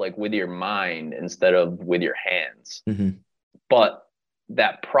stuff like with your mind instead of with your hands. But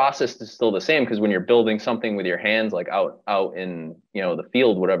that process is still the same, because when you're building something with your hands, like out in, the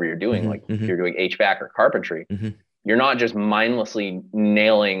field, whatever you're doing, like if you're doing HVAC or carpentry, you're not just mindlessly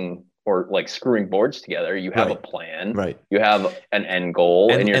nailing or like screwing boards together. You have a plan, right? You have an end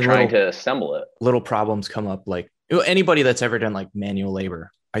goal, and you're trying to assemble it. Little problems come up. Like anybody that's ever done like manual labor,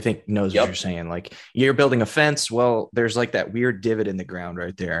 I think, knows what you're saying. Like you're building a fence. Well, there's like that weird divot in the ground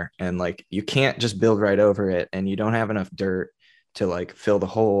right there. And like, you can't just build right over it, and you don't have enough dirt to like fill the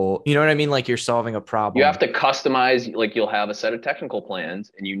hole. You know what I mean? Like you're solving a problem. You have to customize, like you'll have a set of technical plans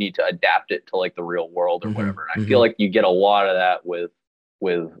and you need to adapt it to like the real world or whatever. And I feel like you get a lot of that with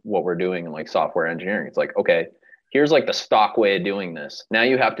what we're doing in like software engineering. It's like, okay, here's like the stock way of doing this. Now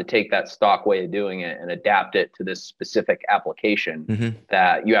you have to take that stock way of doing it and adapt it to this specific application,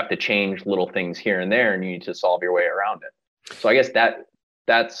 that you have to change little things here and there, and you need to solve your way around it. So I guess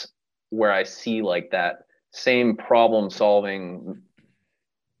that's where I see like that same problem solving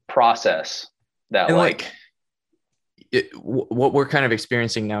process that, and like what we're kind of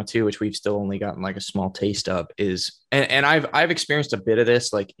experiencing now too, which we've still only gotten like a small taste of, is, and I've experienced a bit of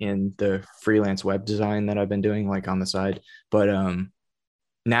this like in the freelance web design that I've been doing like on the side, but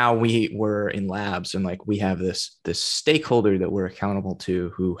now we're in labs, and like we have this stakeholder that we're accountable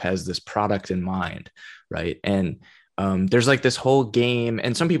to who has this product in mind, right? And there's like this whole game,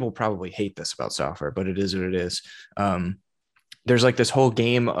 and some people probably hate this about software, but it is what it is. There's like this whole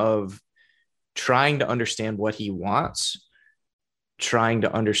game of trying to understand what he wants, trying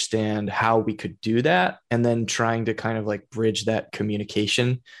to understand how we could do that, and then trying to kind of like bridge that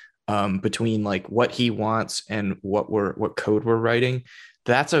communication between like what he wants and what code we're writing.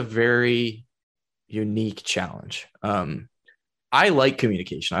 That's a very unique challenge. I like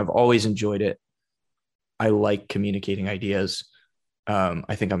communication. I've always enjoyed it. I like communicating ideas.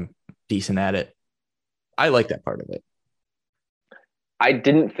 I think I'm decent at it. I like that part of it. I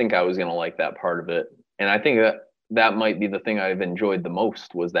didn't think I was going to like that part of it. And I think that might be the thing I've enjoyed the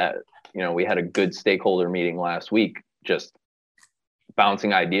most, was that, we had a good stakeholder meeting last week, just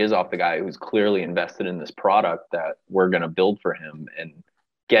bouncing ideas off the guy who's clearly invested in this product that we're going to build for him, and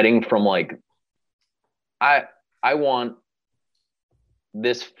getting from like, I want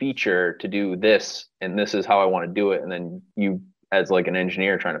this feature to do this, and this is how I want to do it. And then you, as like an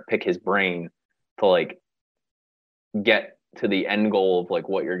engineer, trying to pick his brain to like get to the end goal of like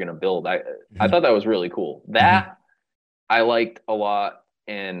what you're going to build. I thought that was really cool. That I liked a lot.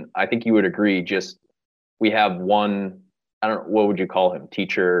 And I think you would agree, just, we have one, I don't know, what would you call him?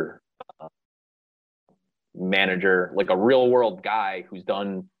 Teacher, manager, like a real world guy who's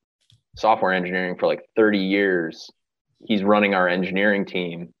done software engineering for like 30 years. He's running our engineering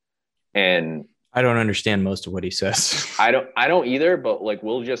team, and I don't understand most of what he says. I don't either, but like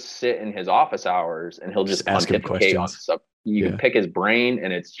we'll just sit in his office hours and he'll Just just ask him pontificate on questions. stuff. You can Yeah. pick his brain,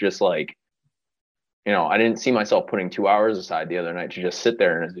 and it's just like, I didn't see myself putting 2 hours aside the other night to just sit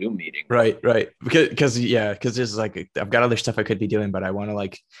there in a Zoom meeting. Right, right. Because there's like I've got other stuff I could be doing, but I want to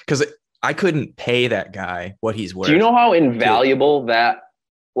like because I couldn't pay that guy what he's Do you worth know how to invaluable that,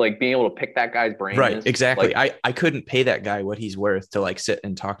 like being able to pick that guy's brain right, is? exactly. Like, I couldn't pay that guy what he's worth to like sit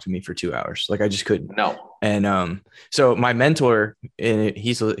and talk to me for 2 hours. Like I just couldn't. no. And so my mentor, and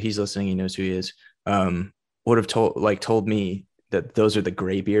he's listening, he knows who he is, would have told me that those are the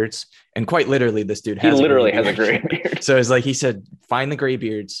gray beards. And quite literally, this dude He has a gray literally has a beard. gray beard. So it's like he said, find the gray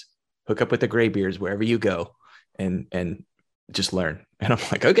beards, hook up with the gray beards wherever you go, and just learn. And I'm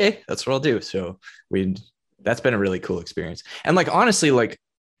like, okay, that's what I'll do. So that's been a really cool experience. And like honestly, like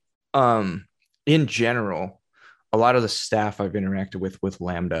in general, a lot of the staff I've interacted with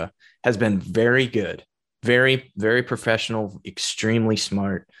Lambda has been very good, very, very professional, extremely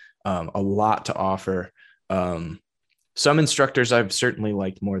smart, a lot to offer. Some instructors I've certainly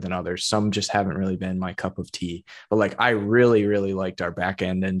liked more than others. Some just haven't really been my cup of tea. But like I really, really liked our back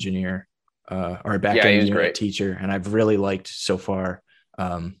end engineer, our back Yeah, he end was unit great. teacher, and I've really liked so far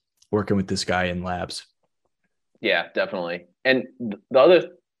working with this guy in labs. Yeah, definitely. And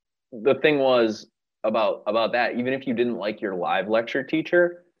the thing was about that, even if you didn't like your live lecture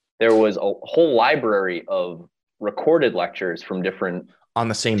teacher, there was a whole library of recorded lectures from different On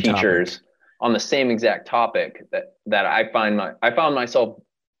the same topic. teachers on the same exact topic that I found myself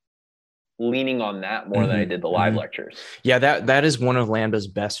leaning on that more than I Mm-hmm, did the live mm-hmm. lectures. Yeah, that is one of Lambda's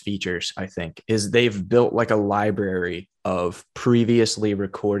best features, I think, is they've built like a library of previously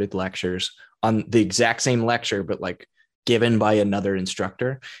recorded lectures on the exact same lecture, but like given by another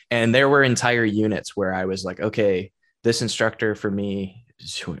instructor. And there were entire units where I was like, okay, this instructor for me,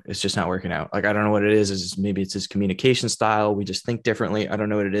 it's just not working out. Like, I don't know what it is maybe it's his communication style. We just think differently. I don't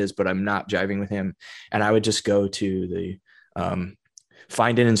know what it is, but I'm not jiving with him. And I would just go to the,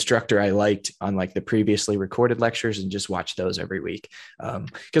 find an instructor I liked on like the previously recorded lectures and just watch those every week.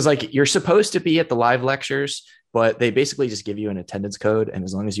 Because like you're supposed to be at the live lectures, but they basically just give you an attendance code. And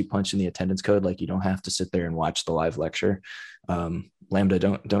as long as you punch in the attendance code, like you don't have to sit there and watch the live lecture. Lambda,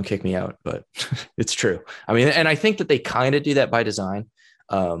 don't kick me out, but it's true. I mean, and I think that they kind of do that by design.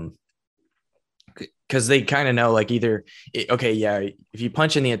 Because they kind of know like either okay, yeah, if you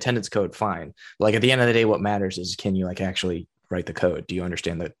punch in the attendance code, fine. Like at the end of the day, what matters is can you like actually write the code? Do you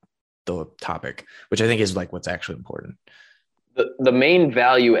understand the topic? Which I think is like what's actually important. The main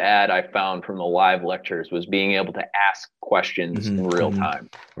value add I found from the live lectures was being able to ask questions Mm-hmm, in real mm-hmm. time.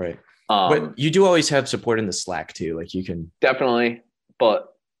 Right. But you do always have support in the Slack too. Like you can Definitely, but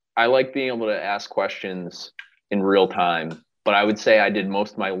I like being able to ask questions in real time. But I would say I did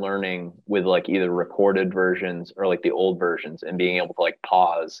most of my learning with like either recorded versions or like the old versions, and being able to like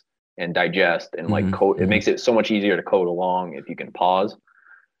pause and digest and like mm-hmm, code. It mm-hmm. makes it so much easier to code along if you can pause.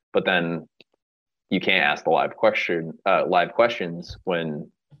 But then you can't ask the live questions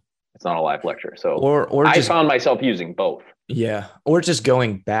when it's not a live lecture. So or I just found myself using both. yeah, or just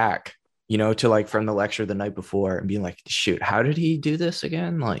going back, to like from the lecture the night before and being like, shoot, how did he do this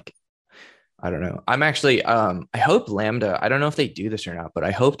again? Like I don't know. I'm actually I hope Lambda, I don't know if they do this or not, but I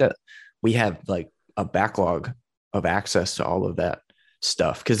hope that we have like a backlog of access to all of that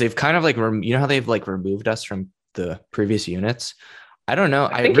stuff because they've kind of like how they've like removed us from the previous units. I don't know.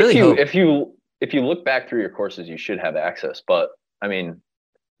 I I think really hope if you look back through your courses, you should have access. But I mean,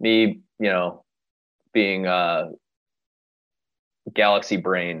 me, being Galaxy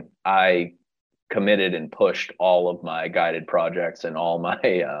Brain, I committed and pushed all of my guided projects and all my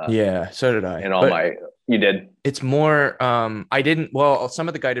yeah, so did I. and all But my you did. it's more I didn't well, some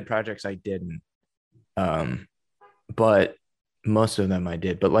of the guided projects I didn't. But most of them I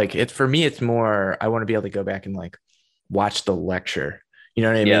did. But like it for me, it's more I want to be able to go back and like watch the lecture. You know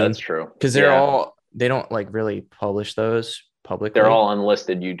what I Yeah, mean? that's true. Because Yeah, they don't like really publish those they're publicly. all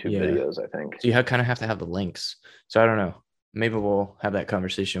unlisted YouTube Yeah. videos, I think. So you kind of have to have the links. So I don't know. Maybe we'll have that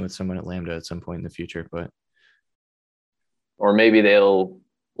conversation with someone at Lambda at some point in the future. But Or maybe they'll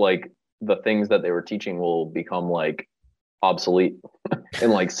like the things that they were teaching will become like obsolete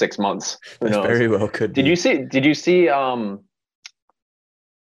in like 6 months. Who that knows? very well could Did be. you see? Did you see?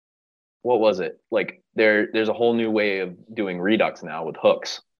 What was it? Like there's a whole new way of doing Redux now with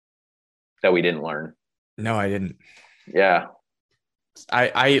hooks that we didn't learn. No, I didn't. Yeah,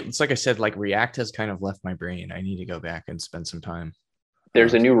 It's like I said, like React has kind of left my brain. I need to go back and spend some time.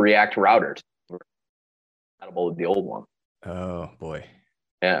 there's a new React router compatible with the old one. Oh boy.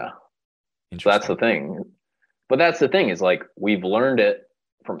 Yeah, So that's Interesting. the thing. But that's the thing is like we've learned it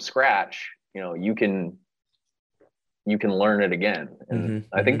from scratch. You know, you can learn it again. And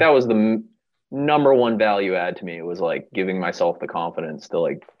Mm-hmm, I think mm-hmm. that was the number one value add to me was like giving myself the confidence to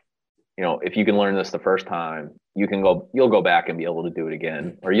like, you know, if you can learn this the first time, you'll go back and be able to do it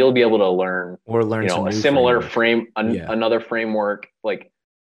again, or you'll be able to learn, Or you learn know, some a new similar framework. frame, Yeah. another framework. Like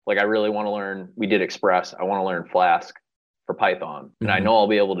I really want to learn, we did Express. I want to learn Flask for Python. And I Mm-hmm, know I'll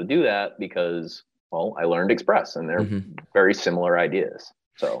be able to do that because, well, I learned Express and they're mm-hmm. very similar ideas.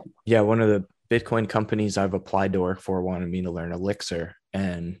 So, Yeah, one of the Bitcoin companies I've applied to work for wanted me to learn Elixir,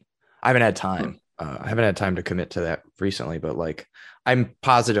 and I haven't had hmm, time. I haven't had time to commit to that recently, but like I'm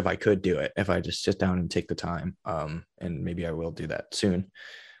positive I could do it if I just sit down and take the time. And maybe I will do that soon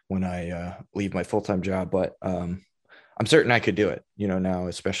when I leave my full time job. But I'm certain I could do it. You know, now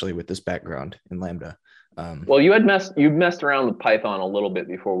especially with this background in Lambda. Um, well, you messed around with Python a little bit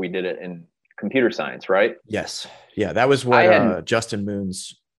before we did it in computer science, right? yes, yeah, that was I what had, Justin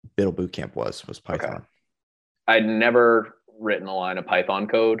Moon's Biddle Bootcamp was okay. Python. I'd never written a line of Python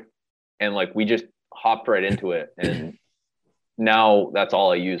code and like we just hopped right into it. And now that's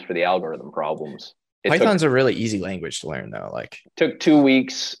all I use for the algorithm problems. It Python's a really easy language to learn, though. Like, took 2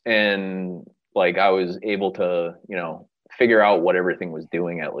 weeks and like I was able to, you know, figure out what everything was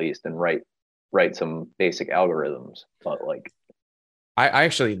doing at least and write some basic algorithms. But like I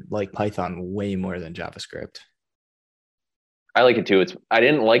actually like Python way more than JavaScript. I like it too. I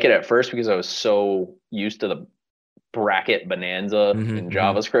didn't like it at first because I was so used to the bracket bonanza Mm-hmm, in mm-hmm,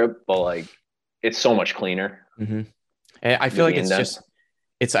 JavaScript, but like it's so much cleaner. mm-hmm. And I feel The like it's indents.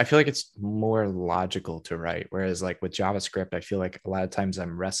 just I feel like it's more logical to write. Whereas like with JavaScript, I feel like a lot of times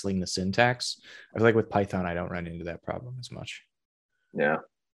I'm wrestling the syntax. I feel like with Python, I don't run into that problem as much. Yeah.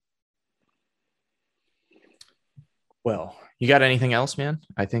 Well, you got anything else, man?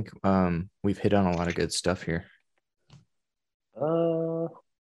 I think we've hit on a lot of good stuff here. Uh,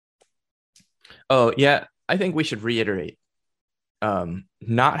 Oh, yeah. I think we should reiterate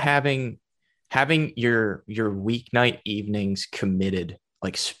not having your weeknight evenings committed,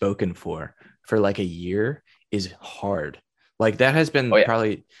 like spoken for like a year is hard. Like that has oh been yeah.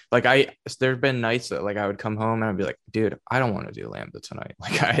 probably like there have been nights that like I would come home and I'd be like, dude, I don't want to do Lambda tonight.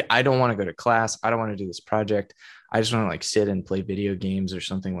 Like I don't want to go to class. I don't want to do this project. I just want to like sit and play video games or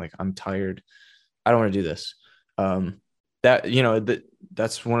something. Like I'm tired. I don't want to do this. Um, that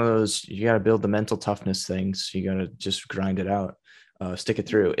that's one of those, you got to build the mental toughness things. You got to just grind it out, stick it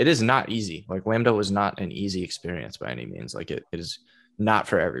through. It is not easy. Like Lambda was not an easy experience by any means. Like it is not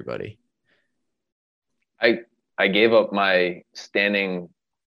for everybody. I I gave up my standing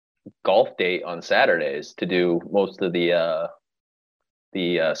golf date on Saturdays to do most of the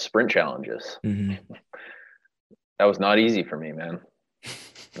sprint challenges. Mm-hmm. That was not easy for me, man.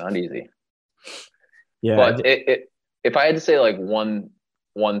 Not easy. Yeah. But if I had to say like one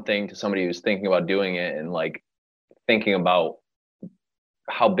thing to somebody who's thinking about doing it and like thinking about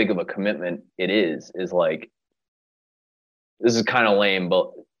how big of a commitment it is like this is kind of lame,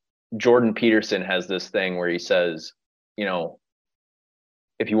 but Jordan Peterson has this thing where he says, you know,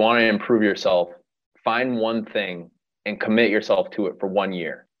 if you want to improve yourself, find one thing and commit yourself to it for 1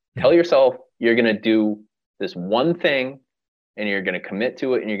 year. Tell yourself you're going to do this one thing and you're going to commit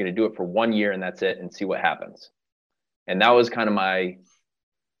to it and you're going to do it for 1 year and that's it and see what happens. And that was kind of my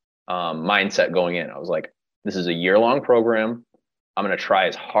mindset going in. I was like, this is a year-long program. I'm going to try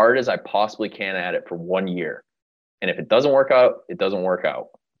as hard as I possibly can at it for 1 year. And if it doesn't work out, it doesn't work out.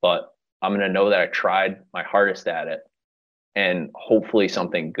 But I'm going to know that I tried my hardest at it and hopefully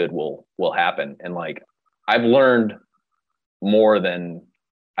something good will happen. And like I've learned more than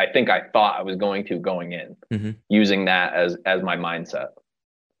I think I thought I was going to going in, Mm-hmm. using that as my mindset.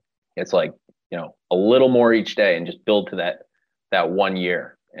 It's like, you know, a little more each day and just build to that 1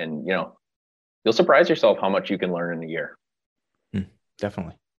 year. And you know, you'll surprise yourself how much you can learn in a year.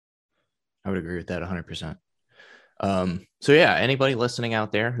 Definitely. I would agree with that 100%. So yeah, anybody listening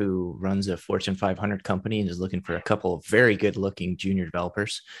out there who runs a Fortune 500 company and is looking for a couple of very good looking junior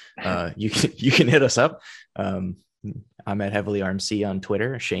developers, you can hit us up. I'm at Heavily Armed C on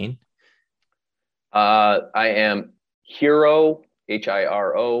Twitter. Shane. I am Hiro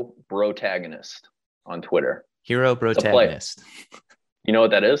Hiro Brotagonist on Twitter. Hero It's a play. Protagonist. You know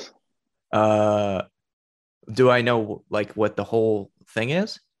what that is? Uh, do I know like what the whole thing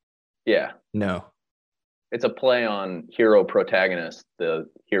is? Yeah. No. It's a play on Hero Protagonist, the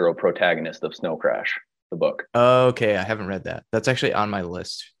hero protagonist of Snow Crash, the book. Okay, I haven't read that. That's actually on my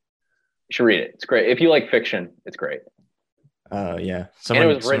list. You should read it. It's great. If you like fiction, it's great. Yeah. And it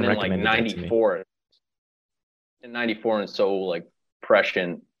was Someone written in like recommended that to me. 94. In 94 and so like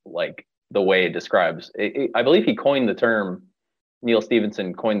prescient, like the way it describes. I believe he coined the term. Neal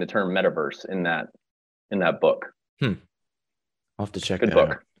Stephenson coined the term metaverse in that book. I'll have to check Good that book.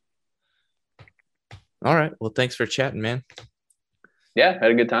 out. All right. Well, thanks for chatting, man. Yeah,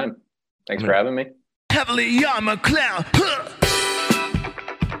 had a good time. Thanks for having me. Heavily, I'm a clown.